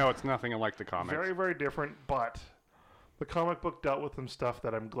 but I know it's nothing like the comics. Very, very different, but the comic book dealt with some stuff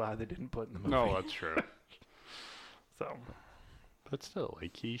that I'm glad they didn't put in the movie. No, that's true. So, But still,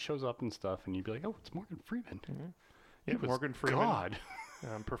 like, he shows up and stuff, and you'd be like, oh, it's Morgan Freeman. mm-hmm. He Yeah, was Morgan Freeman, God.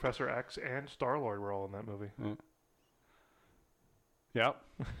 Professor X, and Star-Lord were all in that movie. Yep.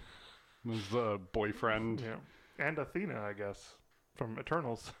 Was the boyfriend. Yeah. And Athena, I guess, from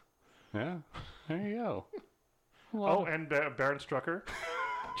Eternals. Yeah. There you go. Oh, and Baron Strucker.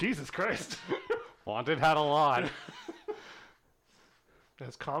 Jesus Christ. Wanted had a lot.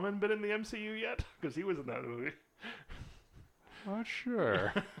 Has Common been in the MCU yet? Because he was in that movie. Not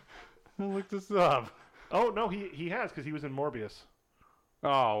sure. I'll look this up. Oh, no, he has, because he was in Morbius.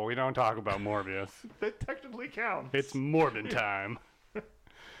 Oh, we don't talk about Morbius. That technically counts. It's Morbin time.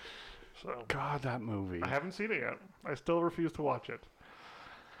 So, God, that movie. I haven't seen it yet. I still refuse to watch it.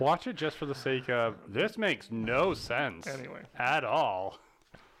 Watch it just for the sake of, this makes no sense. Anyway. At all.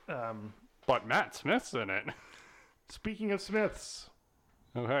 Um, But Matt Smith's in it. Speaking of Smiths,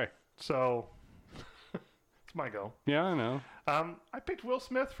 Okay. so it's my go. Yeah, I know. I picked Will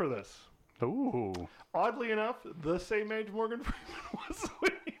Smith for this. Ooh. Oddly enough, the same age Morgan Freeman was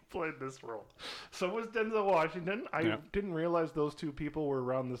when he played this role. So was Denzel Washington. I didn't realize those two people were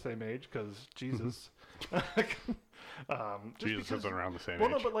around the same age because Jesus. Jesus has been around the same age. Well,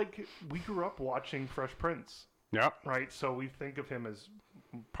 no, but like we grew up watching Fresh Prince. Yep. Right, so we think of him as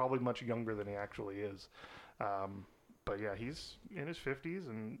probably much younger than he actually is. But yeah, he's in his 50s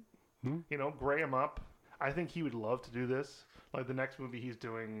and, you know, gray him up. I think he would love to do this. Like the next movie he's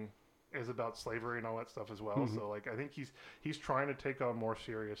doing is about slavery and all that stuff as well. Mm-hmm. So like I think he's trying to take on more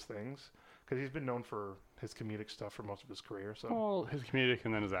serious things because he's been known for his comedic stuff for most of his career. So Well, his comedic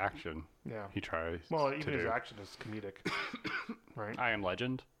and then his action. yeah, He tries. well even to his do. action is comedic, right? I Am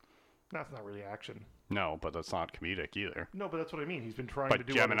Legend. That's not really action. No, but that's not comedic either. No, but that's what I mean. He's been trying But to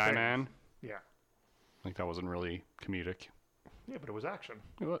do Gemini other things. Man, Yeah, like that wasn't really comedic. yeah, but it was action.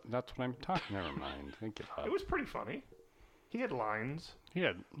 That's what I'm talking. Never mind. I give up. It was pretty funny. He had lines,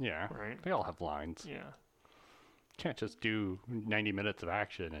 Yeah. right? They all have lines. Yeah. Can't just do 90 minutes of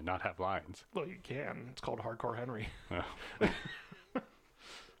action and not have lines. Well, you can. It's called Hardcore Henry. Oh.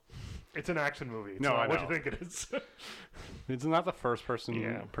 It's an action movie. It's No, not I what know. you think it is. Isn't that the first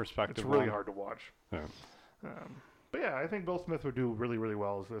person perspective? It's really one? hard to watch. Yeah. But yeah, I think Will Smith would do really, really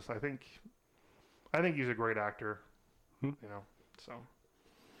well as this. I think he's a great actor. You know. So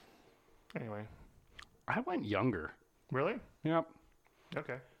anyway, I went younger. really? Yep.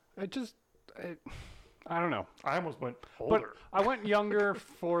 Okay. I don't know. I almost went But older. I went younger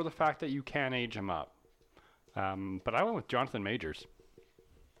for the fact that you can age him up. But I went with Jonathan Majors.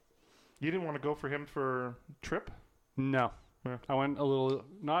 You didn't want to go for him for Trip? No. Yeah. I went a little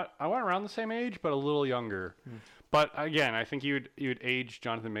I went around the same age, but a little younger. But again, I think you'd age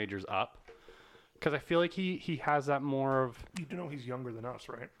Jonathan Majors up. Because I feel like he has that more of... You do know he's younger than us,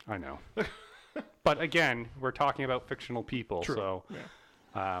 right? I know. But again, we're talking about fictional people. True. So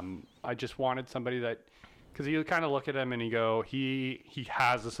Yeah. I just wanted somebody that... Because you kind of look at him and you go, he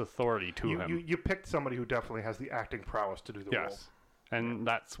has this authority to him. You picked somebody who definitely has the acting prowess to do the role. Yes. And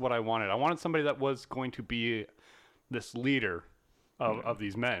that's what I wanted. I wanted somebody that was going to be this leader of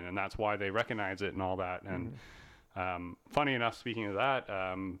these men. And that's why they recognize it and all that. And funny enough, speaking of that,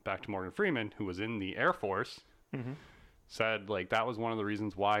 back to Morgan Freeman, who was in the Air Force, said like that was one of the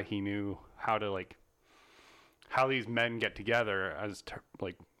reasons why he knew how to like how these men get together as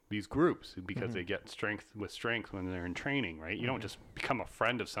like these groups, because they get strength when they're in training, right? You don't just become a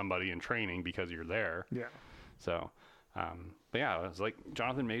friend of somebody in training because you're there. Yeah. So, but yeah, it was like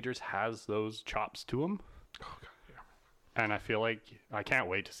Jonathan Majors has those chops to him. Oh, God, yeah. And I feel like I can't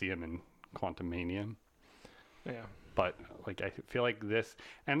wait to see him in Quantum Mania. Yeah. But like I feel like this,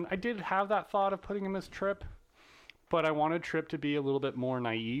 and I did have that thought of putting him as Trip, but I wanted Trip to be a little bit more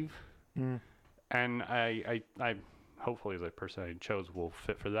naive. And I hopefully the person I chose will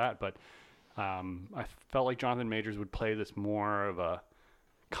fit for that. But I felt like Jonathan Majors would play this more of a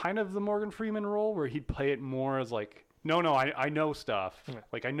kind of the Morgan Freeman role where he'd play it more as like, no, I know stuff. Yeah.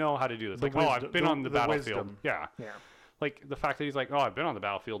 Like, I know how to do this. The Like, wisdom, I've been on the battlefield. wisdom. Yeah. Yeah. Like, the fact that he's like, I've been on the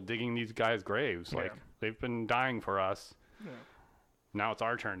battlefield digging these guys' graves. Like, they've been dying for us. Yeah. Now it's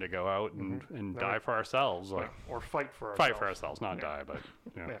our turn to go out and die for ourselves. Like, or fight for ourselves. Fight for ourselves, not die, but,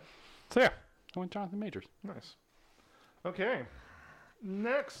 Yeah. So, yeah. I went Jonathan Majors. Nice. Okay.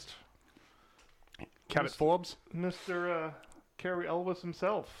 Next. Cabot Forbes. Mr. Cary Elwes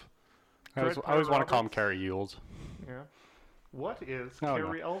himself. I always want to call him Cary Yules. Yeah. What is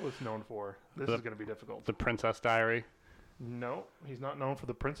Cary Elwes known for? This is going to be difficult. The Princess Diary. No, he's not known for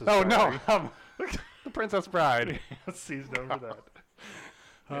the Princess Diary. No. The Princess Bride. Yes, he's known for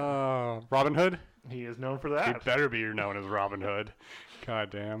that. Robin Hood. He is known for that. He better be known as Robin Hood. God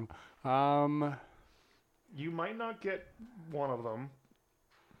damn. You might not get one of them.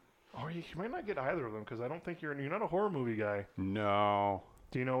 Or you might not get either of them because I don't think you're not a horror movie guy. No.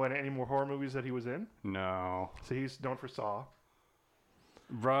 Do you know any more horror movies that he was in? No. So he's known for Saw.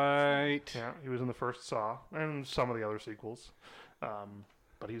 Right. Yeah, he was in the first Saw and some of the other sequels.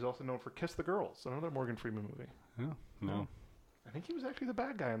 But he's also known for Kiss the Girls, another Morgan Freeman movie. Oh, no. I think he was actually the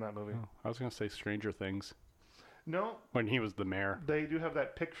bad guy in that movie. Oh, I was going to say Stranger Things. No. When he was the mayor. They do have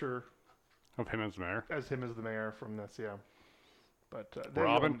that picture of him as mayor. As him as the mayor from this, yeah. But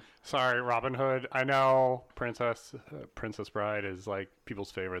Robin Hood. I know Princess Bride is like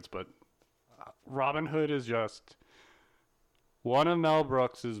people's favorites, but Robin Hood is just one of Mel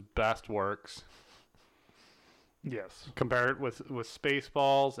Brooks's best works. Yes. Compare it with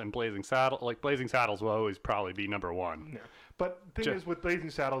Spaceballs and Blazing Saddles. Like Blazing Saddles will always probably be number one. Yeah. But the thing is, with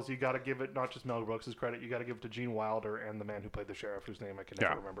Blazing Saddles, you got to give it not just Mel Brooks's credit. You got to give it to Gene Wilder and the man who played the sheriff, whose name I can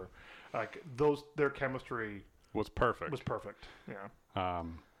never remember. Like their chemistry was perfect. Yeah.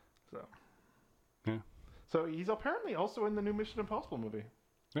 So he's apparently also in the new Mission Impossible movie.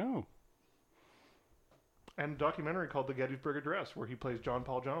 Oh. And a documentary called The Gettysburg Address, where he plays John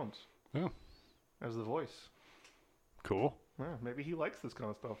Paul Jones. Oh. As the voice. Cool. Yeah, maybe he likes this kind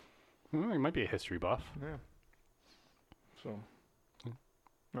of stuff. He might be a history buff. Yeah. So.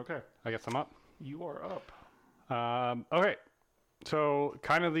 Okay. I guess I'm up. You are up. Okay. So,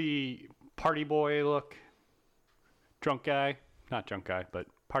 kind of the party boy look. Drunk guy. Not drunk guy, but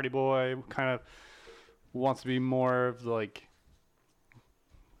party boy. Kind of wants to be more of like,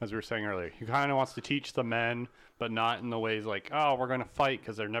 as we were saying earlier, he kind of wants to teach the men, but not in the ways like, oh, we're going to fight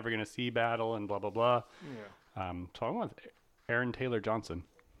because they're never going to see battle and blah, blah, blah. Yeah. So I went with Aaron Taylor Johnson.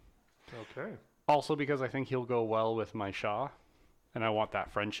 Okay. Also because I think he'll go well with my Shaw, and I want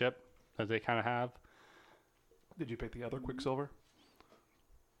that friendship that they kind of have. Did you pick the other Quicksilver?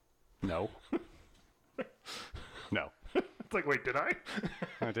 No. No. It's like, wait, did I?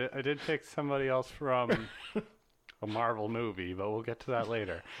 I did pick somebody else from a Marvel movie, but we'll get to that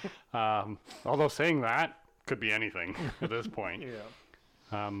later. Although saying that could be anything at this point.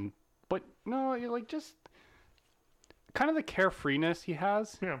 Yeah. But no, you're like just kind of the carefreeness he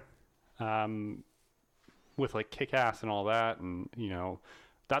has. Yeah. With like Kick-Ass and all that, and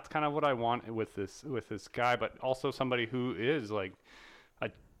that's kind of what I want with this guy, but also somebody who is like a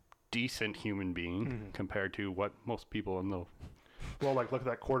decent human being compared to what most people in the like look at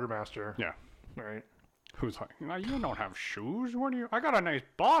that quartermaster. Yeah. Right. Who's like, no, you don't have shoes. What do you? I got a nice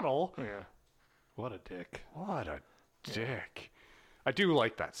bottle. Yeah. What a dick. What a dick. I do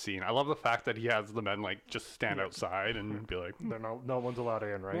like that scene. I love the fact that he has the men like just stand outside and be like, they're no one's allowed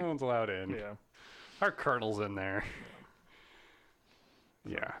in, right? No one's allowed in. Yeah. Our colonel's in there.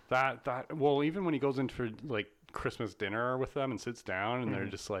 Yeah. That well, even when he goes in for like Christmas dinner with them and sits down and they're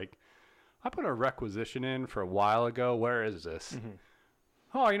just like, I put a requisition in for a while ago. Where is this?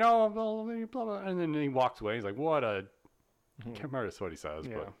 Oh, blah, blah, blah. And then he walks away. He's like, what a... Can't remember what he says.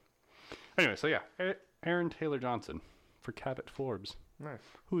 Yeah. But anyway, so yeah. Aaron Taylor Johnson for Cabot Forbes. Nice.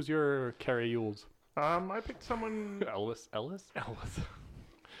 Who's your Cary Yules? I picked someone... Ellis? Someone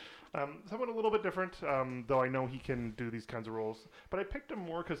a little bit different, though I know he can do these kinds of roles. But I picked him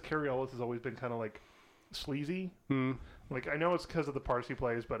more because Cary Elwes has always been kind of like sleazy. Like, I know it's because of the parts he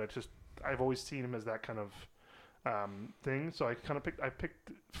plays, but it's just... I've always seen him as that kind of thing. So I picked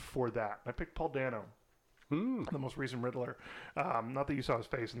for that. I picked Paul Dano. The most recent Riddler. Not that you saw his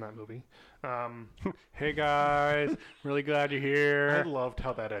face in that movie. Hey guys, really glad you're here. I loved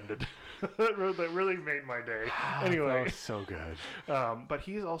how that ended. That really made my day. Anyway, that was so good. But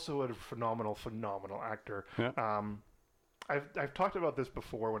he's also a phenomenal actor. Yeah. I've talked about this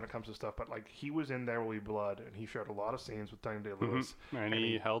before when it comes to stuff, but like he was in There Will Be Blood, and he shared a lot of scenes with Daniel Day-Lewis, and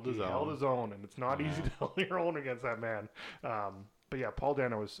he held his own. And it's not easy to hold your own against that man. But yeah, Paul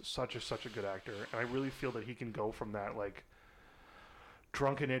Dano is such a good actor, and I really feel that he can go from that like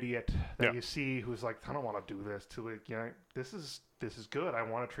drunken idiot that Yeah. you see who's like, I don't want to do this, to like, yeah, this is good. I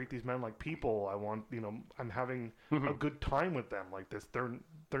want to treat these men like people. I want, I'm having a good time with them like this.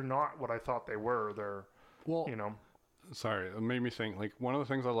 They're not what I thought they were. They're, Well, sorry, it made me think, like, one of the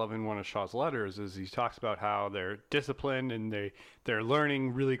things I love in one of Shaw's letters is he talks about how they're disciplined and they're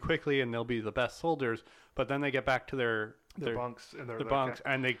learning really quickly and they'll be the best soldiers, but then they get back to their bunks and the bunks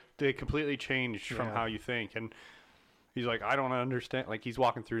and they completely change from how you think. And he's like, I don't understand. Like, he's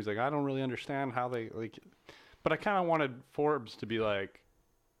walking through, he's like, I don't really understand how they, like, but I kind of wanted Forbes to be, like,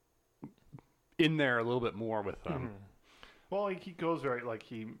 in there a little bit more with them. Mm-hmm. Well, he goes very, like,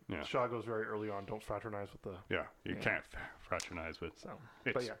 Shaw goes very early on, don't fraternize with the... Yeah, you can't fraternize with... So,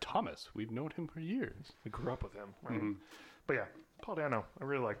 it's Thomas. We've known him for years. We grew up with him, right? Mm-hmm. But yeah, Paul Dano. I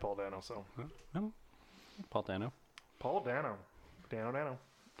really like Paul Dano, so... No. Paul Dano. Paul Dano. Dano.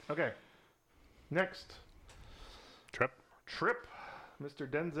 Okay. Next. Trip. Mr.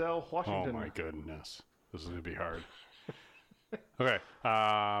 Denzel Washington. Oh, my goodness. This is going to be hard. Okay.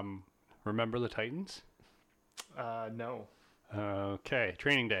 Remember the Titans? No. Okay.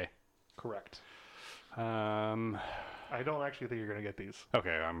 Training Day. Correct. I don't actually think you're going to get these.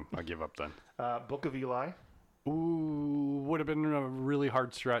 Okay, I give up then. Book of Eli. Ooh, would have been a really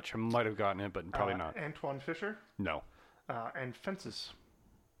hard stretch. I might have gotten it, but probably not. Antoine Fisher. No. And Fences.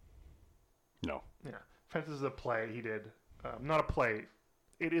 No. Yeah. Fences is a play he did. Not a play.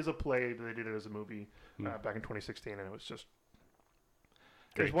 It is a play, but they did it as a movie back in 2016, and it was just...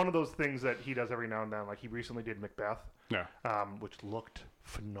 Great. It's one of those things that he does every now and then. Like, he recently did Macbeth, which looked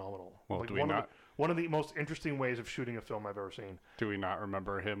phenomenal. Well, like, do we not... One of the most interesting ways of shooting a film I've ever seen. Do we not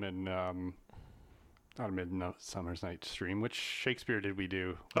remember him in... not a Midsummer's Night Stream? Which Shakespeare did we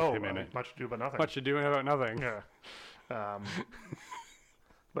do with him in it? Much Ado About Nothing. Much Ado About Nothing. Yeah.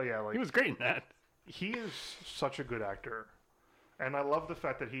 But yeah, like... He was great in that. He is such a good actor. And I love the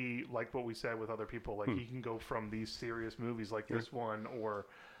fact that he, like what we said with other people, like he can go from these serious movies like this one or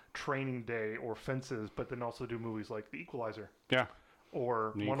Training Day or Fences, but then also do movies like The Equalizer. Yeah.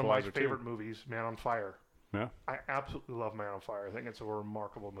 Or one of my favorite movies, Man on Fire. Yeah. I absolutely love Man on Fire. I think it's a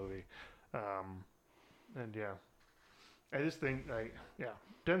remarkable movie. And yeah. I just think,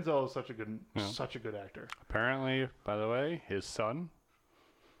 Denzel is such a good actor. Apparently, by the way, his son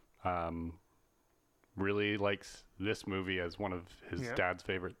really likes this movie as one of his dad's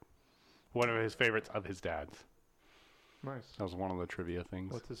favorite. One of his favorites of his dad's. Nice. That was one of the trivia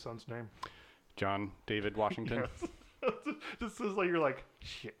things. What's his son's name? John David Washington. This is like, you're like,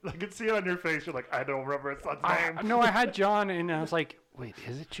 shit. I can see it on your face. You're like, I don't remember his son's name. No, I had John, and I was like, wait,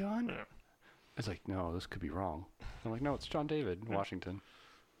 is it John? Yeah. I was like, no, this could be wrong. I'm like, no, it's John David Washington.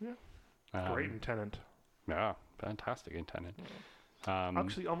 Yeah. Great in Tenant. Yeah, fantastic in Tenant. I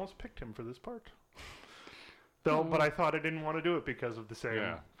actually almost picked him for this part. Though, but I thought I didn't want to do it because of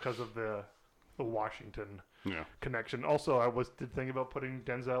the Washington connection. Also, I did think about putting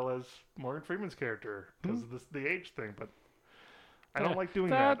Denzel as Morgan Freeman's character because of the age thing, but I don't like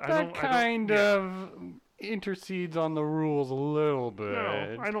doing that. That kind of intercedes on the rules a little bit.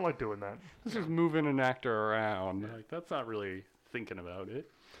 No, I don't like doing that. This is moving an actor around. Like, that's not really thinking about it.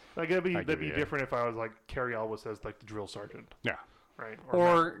 Like, that'd be different if I was like Carrie Elwes as like the drill sergeant. Yeah. Right.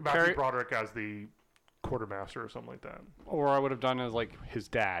 Or Matthew Broderick as the quartermaster or something like that. Or I would have done as like his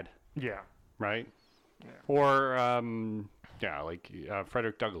dad. Yeah. Right? Yeah. Or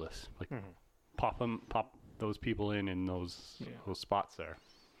Frederick Douglass. Like pop those people in those spots there.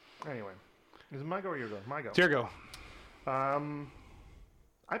 Anyway. Is it my go or your go? My go. It's your go. I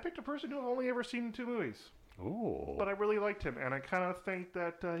picked a person who I've only ever seen 2 movies. Ooh. But I really liked him, and I kind of think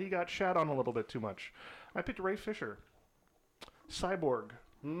that he got shat on a little bit too much. I picked Ray Fisher. Cyborg.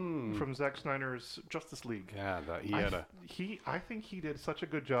 From Zack Snyder's Justice League. Yeah, I think he did such a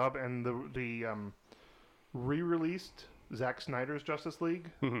good job, and the re-released Zack Snyder's Justice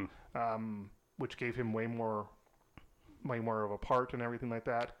League, which gave him way more of a part and everything like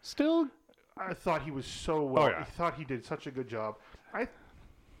that. Still, I thought he was so well. I thought he did such a good job.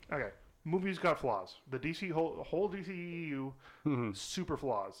 Movies got flaws. The DC whole DCEU super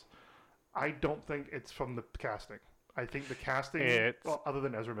flaws. I don't think it's from the casting. I think the casting, other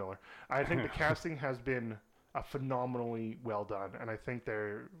than Ezra Miller, I think the casting has been phenomenally well done, and I think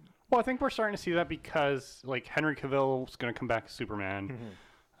they're... Well, I think we're starting to see that because, like, Henry Cavill is going to come back as Superman.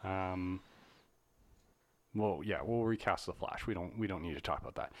 We'll recast the Flash. We don't need to talk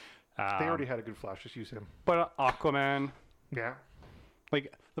about that. They already had a good Flash. Just use him. But Aquaman... Yeah.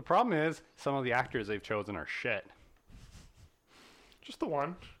 Like, the problem is, some of the actors they've chosen are shit. Just the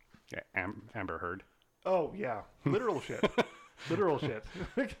one. Yeah, Amber Heard. Oh, yeah. Literal shit. Literal shit.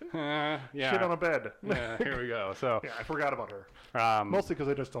 Yeah. Shit on a bed. Yeah, here we go. So, Yeah, I forgot about her. Mostly because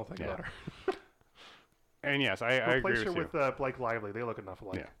I just don't think about her. And yes, I agree with you. Replace her with Blake Lively. They look enough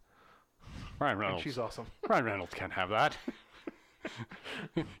alike. Yeah. Ryan Reynolds. And she's awesome. Ryan Reynolds can't have that.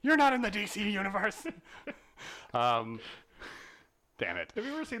 You're not in the DC universe. Damn it. Have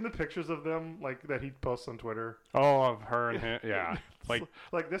you ever seen the pictures of them like that he posts on Twitter? Oh, of her and him. Yeah.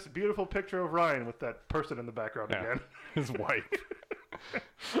 Like this beautiful picture of Ryan with that person in the background again. His wife.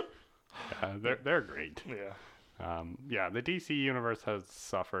 Yeah, they're great. Yeah. The DC universe has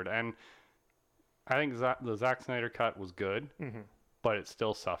suffered, and I think the Zack Snyder cut was good, but it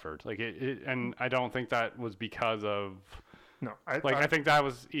still suffered. Like and I don't think that was because of. No, I think that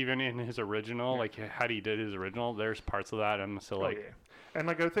was even in his original. Like, had he did his original, there's parts of that I'm still like. Yeah. And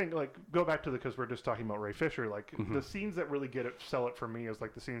like I think like go back to because we're just talking about Ray Fisher. Like the scenes that really sell it for me is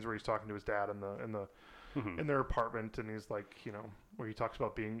like the scenes where he's talking to his dad in their apartment, and he's like, where he talks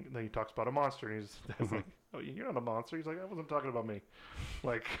about then he talks about a monster, and he's like, oh, you're not a monster. He's like, I wasn't talking about me.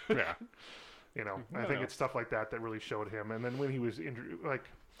 Like, yeah, I think it's stuff like that really showed him. And then when he was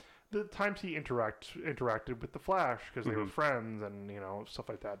the times he interacted with the Flash because they were friends and stuff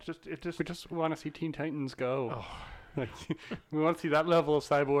like that. We just want to see Teen Titans go. Oh. Like, we want to see that level of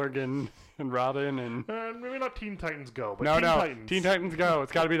Cyborg and Robin and maybe not Teen Titans go, but Titans. Teen Titans go.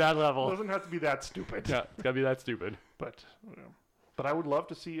 It's got to be that level. It doesn't have to be that stupid. Yeah, it's got to be that stupid. But I would love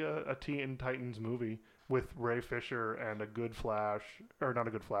to see a Teen Titans movie with Ray Fisher and a good Flash, or not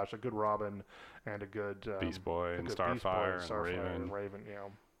a good Flash, a good Robin and a good Beast Boy and Starfire and Raven.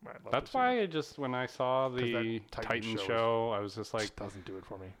 That's why when I saw the Titan show, I was just like, doesn't do it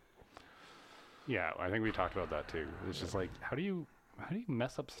for me. Yeah, I think we talked about that too. It's just like, how do you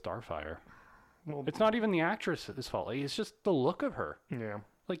mess up Starfire? Well, it's not even the actress's fault. Like, it's just the look of her. Yeah.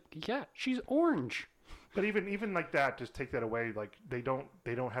 Like, yeah, she's orange. But even like that, just take that away. Like they don't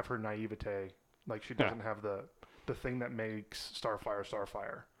have her naivete. Like she doesn't have the thing that makes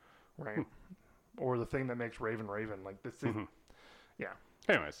Starfire, right? Or the thing that makes Raven. Like this is, yeah.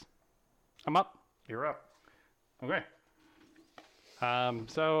 Anyways, I'm up. You're up. Okay.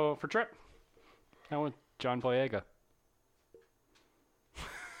 So for Trip, I went John Boyega.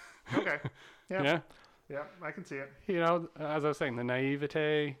 Okay. Yeah. Yeah, I can see it. As I was saying, the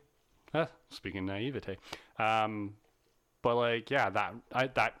naivete. Speaking of naivete, but like, yeah,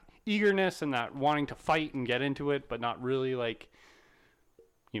 that eagerness and that wanting to fight and get into it, but not really like,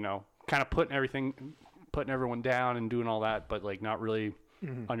 kind of putting everyone down and doing all that, but like not really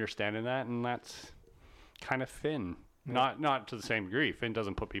understanding that, and that's kind of Finn. Yeah. Not to the same degree. Finn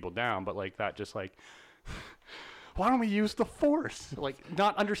doesn't put people down, but like that, just like, why don't we use the Force? Like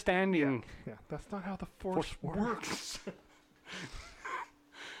not understanding. Yeah, that's not how the Force works.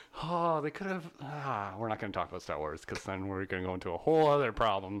 Oh, they could have. We're not going to talk about Star Wars because then we're going to go into a whole other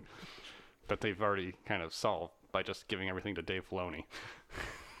problem that they've already kind of solved by just giving everything to Dave Filoni.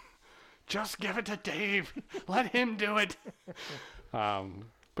 Just give it to Dave. Let him do it.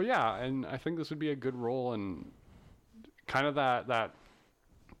 But yeah, and I think this would be a good role, and kind of that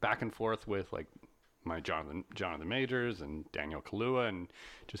back and forth with like my Jonathan Majors and Daniel Kaluuya, and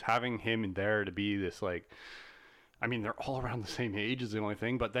just having him in there to be this like. I mean, they're all around the same age is the only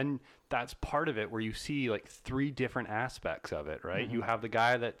thing, but then that's part of it where you see like three different aspects of it, right? You have the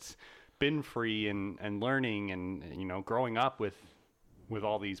guy that's been free and learning and, growing up with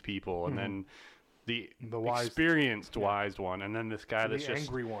all these people, and then the wise, experienced wise one, and then this guy that's just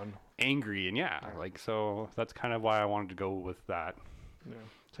angry one. Angry, and like, so that's kind of why I wanted to go with that. Yeah.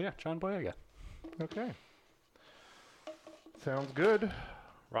 So yeah, John Boyega. Okay. Sounds good.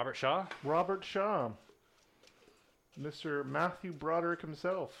 Robert Shaw. Mr. Matthew Broderick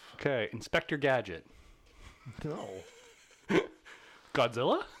himself. Okay, Inspector Gadget. No.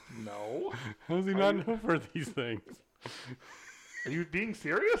 Godzilla? No. How does he not know for these things? Are you being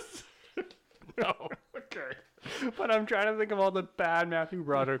serious? No. Okay. But I'm trying to think of all the bad Matthew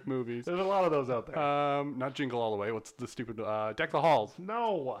Broderick movies. There's a lot of those out there. Not Jingle All the Way. What's the stupid... Deck the Halls.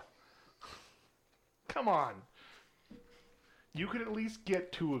 No. Come on. You could at least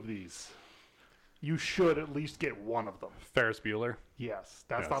get two of these. You should at least get one of them. Ferris Bueller? Yes.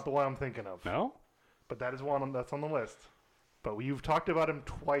 That's not the one I'm thinking of. No? But that is one that's on the list. But you've talked about him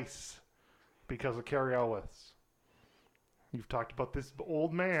twice because of Cary Elwes. You've talked about this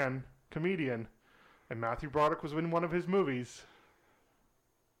old man, comedian, and Matthew Broderick was in one of his movies.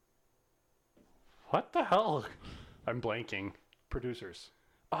 What the hell? I'm blanking. Producers.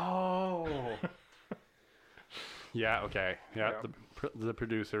 Oh. Yeah, okay. Yeah, the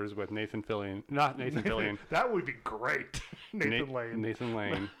producers with Nathan Fillion. Not Nathan Fillion. That would be great. Nathan Lane. Nathan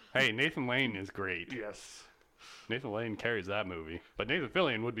Lane. Hey, Nathan Lane is great. Yes. Nathan Lane carries that movie, but Nathan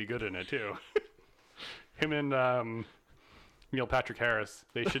Fillion would be good in it too. Him and Neil Patrick Harris.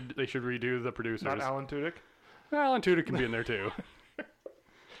 They should redo The Producers. Not Alan Tudyk. Alan Tudyk can be in there too.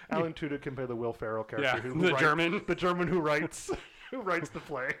 Alan Tudyk can play the Will Ferrell character. Yeah, the German. The German who writes the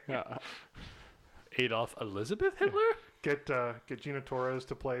play. Yeah. Adolf Elizabeth Hitler. Get Gina Torres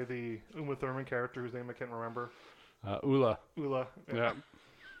to play the Uma Thurman character whose name I can't remember. Ula. Yeah.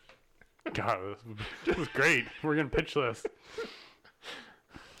 God, this was great. We're gonna pitch this.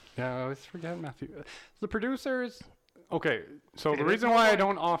 Yeah, I always forget Matthew. The Producers. Okay, so the reason why I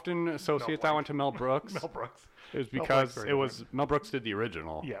don't often associate that one to Mel Brooks. Mel Brooks. Is because Mel Brooks did the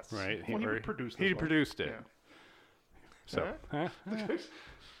original. Yes. Right. Well, he produced it. Yeah. So.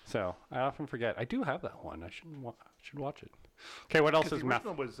 So I often forget. I do have that one. I should watch it. Okay, what else is the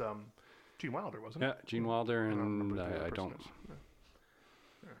original was Gene Wilder, wasn't it? Yeah, Gene Wilder, and I don't. Yeah.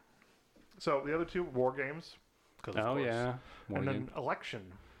 So the other two, War Games. Oh yeah. And then Election.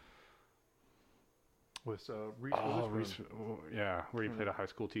 With Reese Witherspoon. Yeah, where you played a high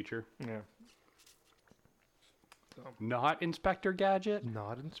school teacher. Yeah. So. Not Inspector Gadget.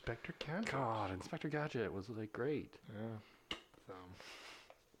 Not Inspector Gadget. God, Inspector Gadget was like great. Yeah. So.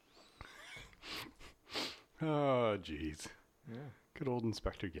 Oh, jeez. Yeah. Good old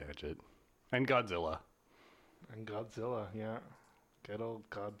Inspector Gadget. And Godzilla. Yeah. Good old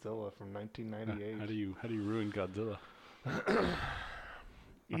Godzilla from 1998. How do you ruin Godzilla?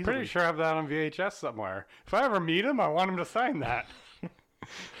 I'm pretty sure I have that on VHS somewhere. If I ever meet him, I want him to sign that.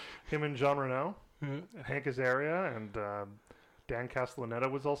 Him and Jean Reno, and Hank Azaria, and Dan Castellaneta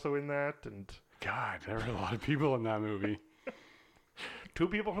was also in that. And God, there were a lot of people in that movie. 2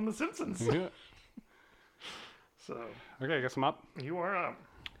 people from The Simpsons. Yeah. So. Okay, I guess I'm up. You are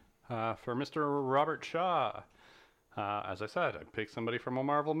up. For Mr. Robert Shaw. As I said, I picked somebody from a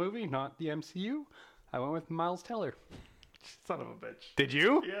Marvel movie, not the MCU. I went with Miles Teller. Son of a bitch. Did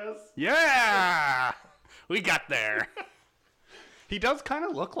you? Yes. Yeah! We got there. He does kind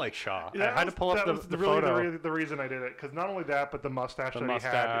of look like Shaw. Yeah, I had to pull up the really photo. the reason I did it, because not only that, but the mustache he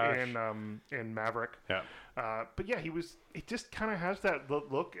had in Maverick. Yeah. But yeah, he just kind of has that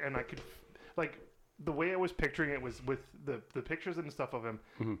look, and I could, like, the way I was picturing it was with the pictures and stuff of him.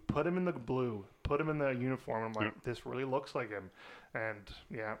 Mm-hmm. Put him in the blue, put him in the uniform. I'm like, this really looks like him. And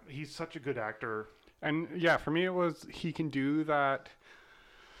yeah, he's such a good actor. And yeah, for me, it was he can do that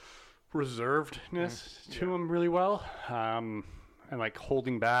reservedness to him really well, and like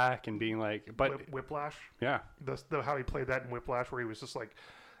holding back and being like, but Whiplash. Yeah, the how he played that in Whiplash, where he was just like,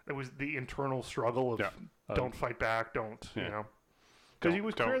 it was the internal struggle of don't fight back, you know. Because he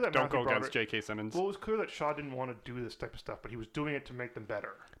was clear that don't go against J.K. Simmons. Well, it was clear that Shaw didn't want to do this type of stuff, but he was doing it to make them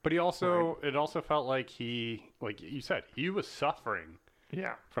better. But he also, it also felt like he, like you said, he was suffering.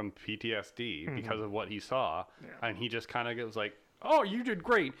 Yeah. From PTSD because of what he saw, and he just kind of was like, "Oh, you did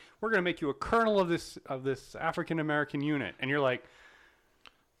great. We're gonna make you a colonel of this African American unit," and you're like,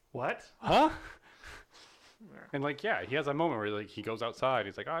 "What? Huh?" And like, yeah, he has a moment where like he goes outside.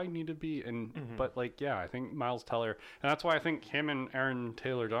 He's like, "I need to be," and but like, yeah, I think Miles Teller, and that's why I think him and Aaron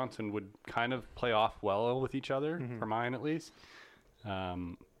Taylor Johnson would kind of play off well with each other, for mine at least. But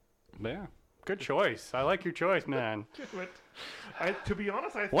yeah. Good choice. I like your choice, man. To be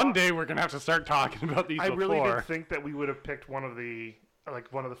honest, I thought one day we're gonna have to start talking about these. Really did think that we would have picked for the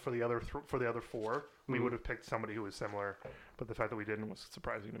other 4. We would have picked somebody who was similar, but the fact that we didn't was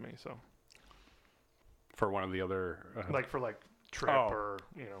surprising to me. So for one of the other, for Tripp or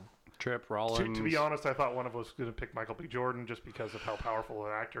Tripp Rollins. To be honest, I thought one of us was going to pick Michael B. Jordan just because of how powerful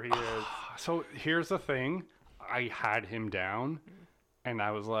an actor he is. So here's the thing, I had him down. And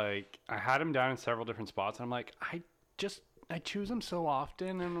I was like, I had him down in several different spots. And I'm like, I choose him so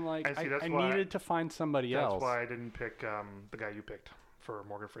often. And I'm like, I needed to find somebody else. That's why I didn't pick the guy you picked for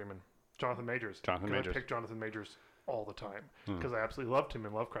Morgan Freeman, Jonathan Majors. I pick Jonathan Majors all the time because I absolutely loved him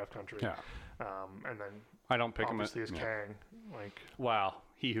in Lovecraft Country. Yeah. And then I don't pick obviously him as Kang. Like, wow,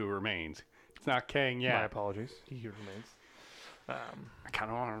 He Who Remains. It's not Kang yet. My apologies. He Who Remains. I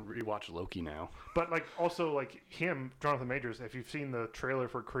kind of want to rewatch Loki now. But him, Jonathan Majors, if you've seen the trailer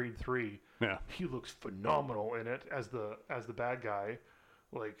for Creed 3, he looks phenomenal in it as the bad guy.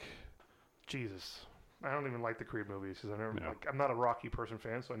 Like, Jesus. I don't even like the Creed movies because I'm not a Rocky person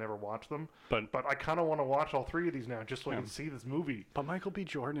fan, so I never watch them. But I kind of want to watch all 3 of these now just so I can see this movie. But Michael B.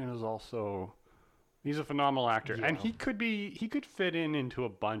 Jordan is also, he's a phenomenal actor, and he could fit into a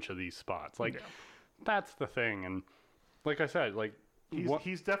bunch of these spots. That's the thing. And like I said,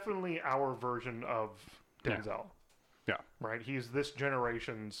 he's definitely our version of Denzel. Yeah. Right? He's this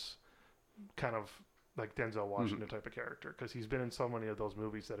generation's kind of like Denzel Washington type of character, because he's been in so many of those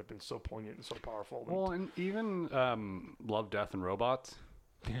movies that have been so poignant and so powerful. Well, and even Love, Death, and Robots.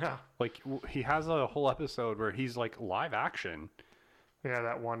 Yeah. Like, he has a whole episode where he's, like, live action. Yeah,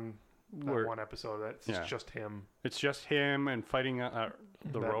 that one episode, that's just him. It's just him and fighting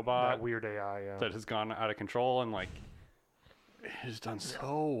the robot. That weird AI, yeah. That has gone out of control, and, like, he's done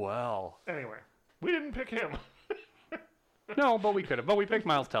so well. Anyway, we didn't pick him. No, but we could have. But we picked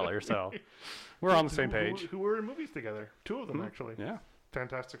Miles Teller, so we're on the same page. Who were in movies together. 2 of them, actually. Yeah.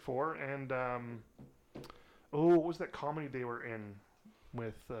 Fantastic Four. And, what was that comedy they were in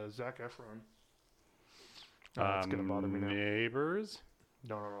with Zac Efron? Oh, that's going to bother me now. Neighbors?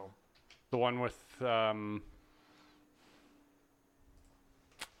 No. The one with...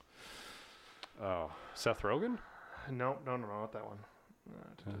 Seth Rogen? No, not that one.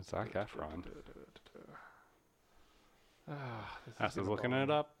 Zac Efron. This is looking it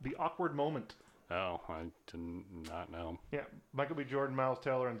up. The Awkward Moment. Oh, I did not know. Yeah, Michael B. Jordan, Miles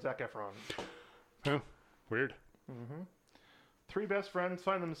Teller, and Zac Efron. Oh, weird. 3 best friends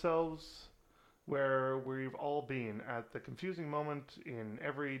find themselves where we've all been at the confusing moment in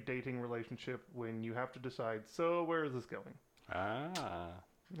every dating relationship when you have to decide, so where is this going? Ah.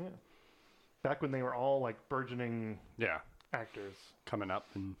 Yeah. Back when they were all like burgeoning actors. Coming up.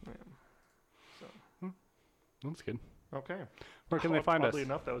 And... Yeah. So. That's good. Okay. Where can they find us? Oddly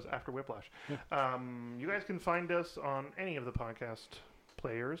enough, that was after Whiplash. Yeah. You guys can find us on any of the podcast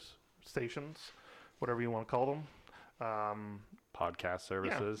players, stations, whatever you want to call them. Podcast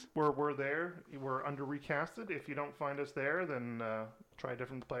services. Yeah, we're there. We're under Recasted. If you don't find us there, then try a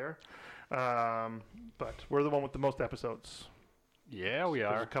different player. But we're the one with the most episodes. Yeah, we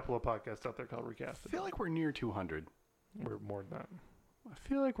are. There's a couple of podcasts out there called Recasted. I feel like we're near 200. We're more than that. I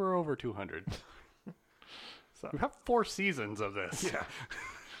feel like we're over 200. So. We have 4 seasons of this. Yeah.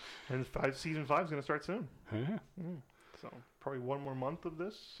 And season 5 is going to start soon. Yeah. So probably 1 more month of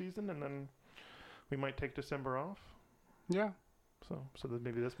this season, and then we might take December off. Yeah. So then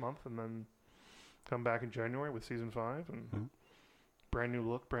maybe this month, and then come back in January with season 5, and brand new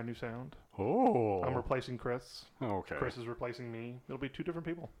look, brand new sound. Oh. I'm replacing Chris. Okay. Chris is replacing me. It'll be 2 different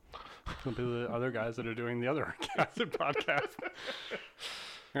people. It'll be the other guys that are doing the other Recasted podcast.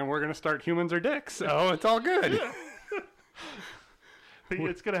 And we're going to start Humans or Dicks, so it's all good. Yeah.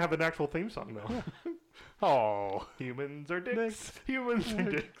 It's going to have an actual theme song, though. Oh. Humans are dicks. Humans are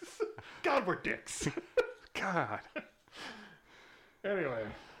dicks. God, we're dicks. God. Anyway,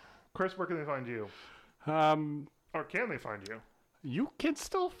 Chris, where can they find you? Or can they find you? You can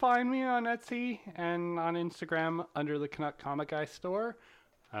still find me on Etsy and on Instagram under the Canuck Comic Guy store.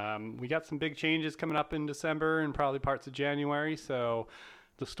 We got some big changes coming up in December and probably parts of January, so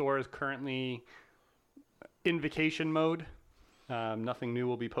the store is currently in vacation mode. Nothing new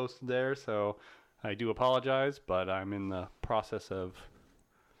will be posted there, so I do apologize, but I'm in the process of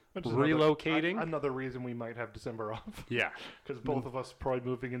relocating. Another reason we might have December off. Yeah. Because both of us are probably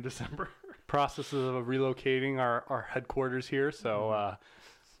moving in December. Processes of relocating our headquarters here, so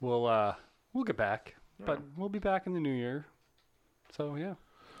we'll get back. But we'll be back in the new year. So, yeah.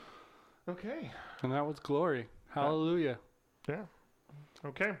 Okay. And that was glory. Hallelujah. Yeah.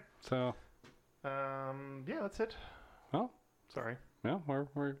 Okay. So. Yeah, that's it. Well. Sorry. No,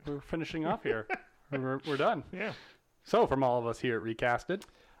 we're finishing off here. we're done. Yeah. So, from all of us here at Recasted.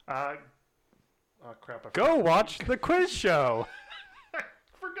 Crap. Go watch the quiz show. I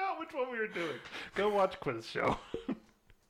forgot which one we were doing. Go watch Quiz Show.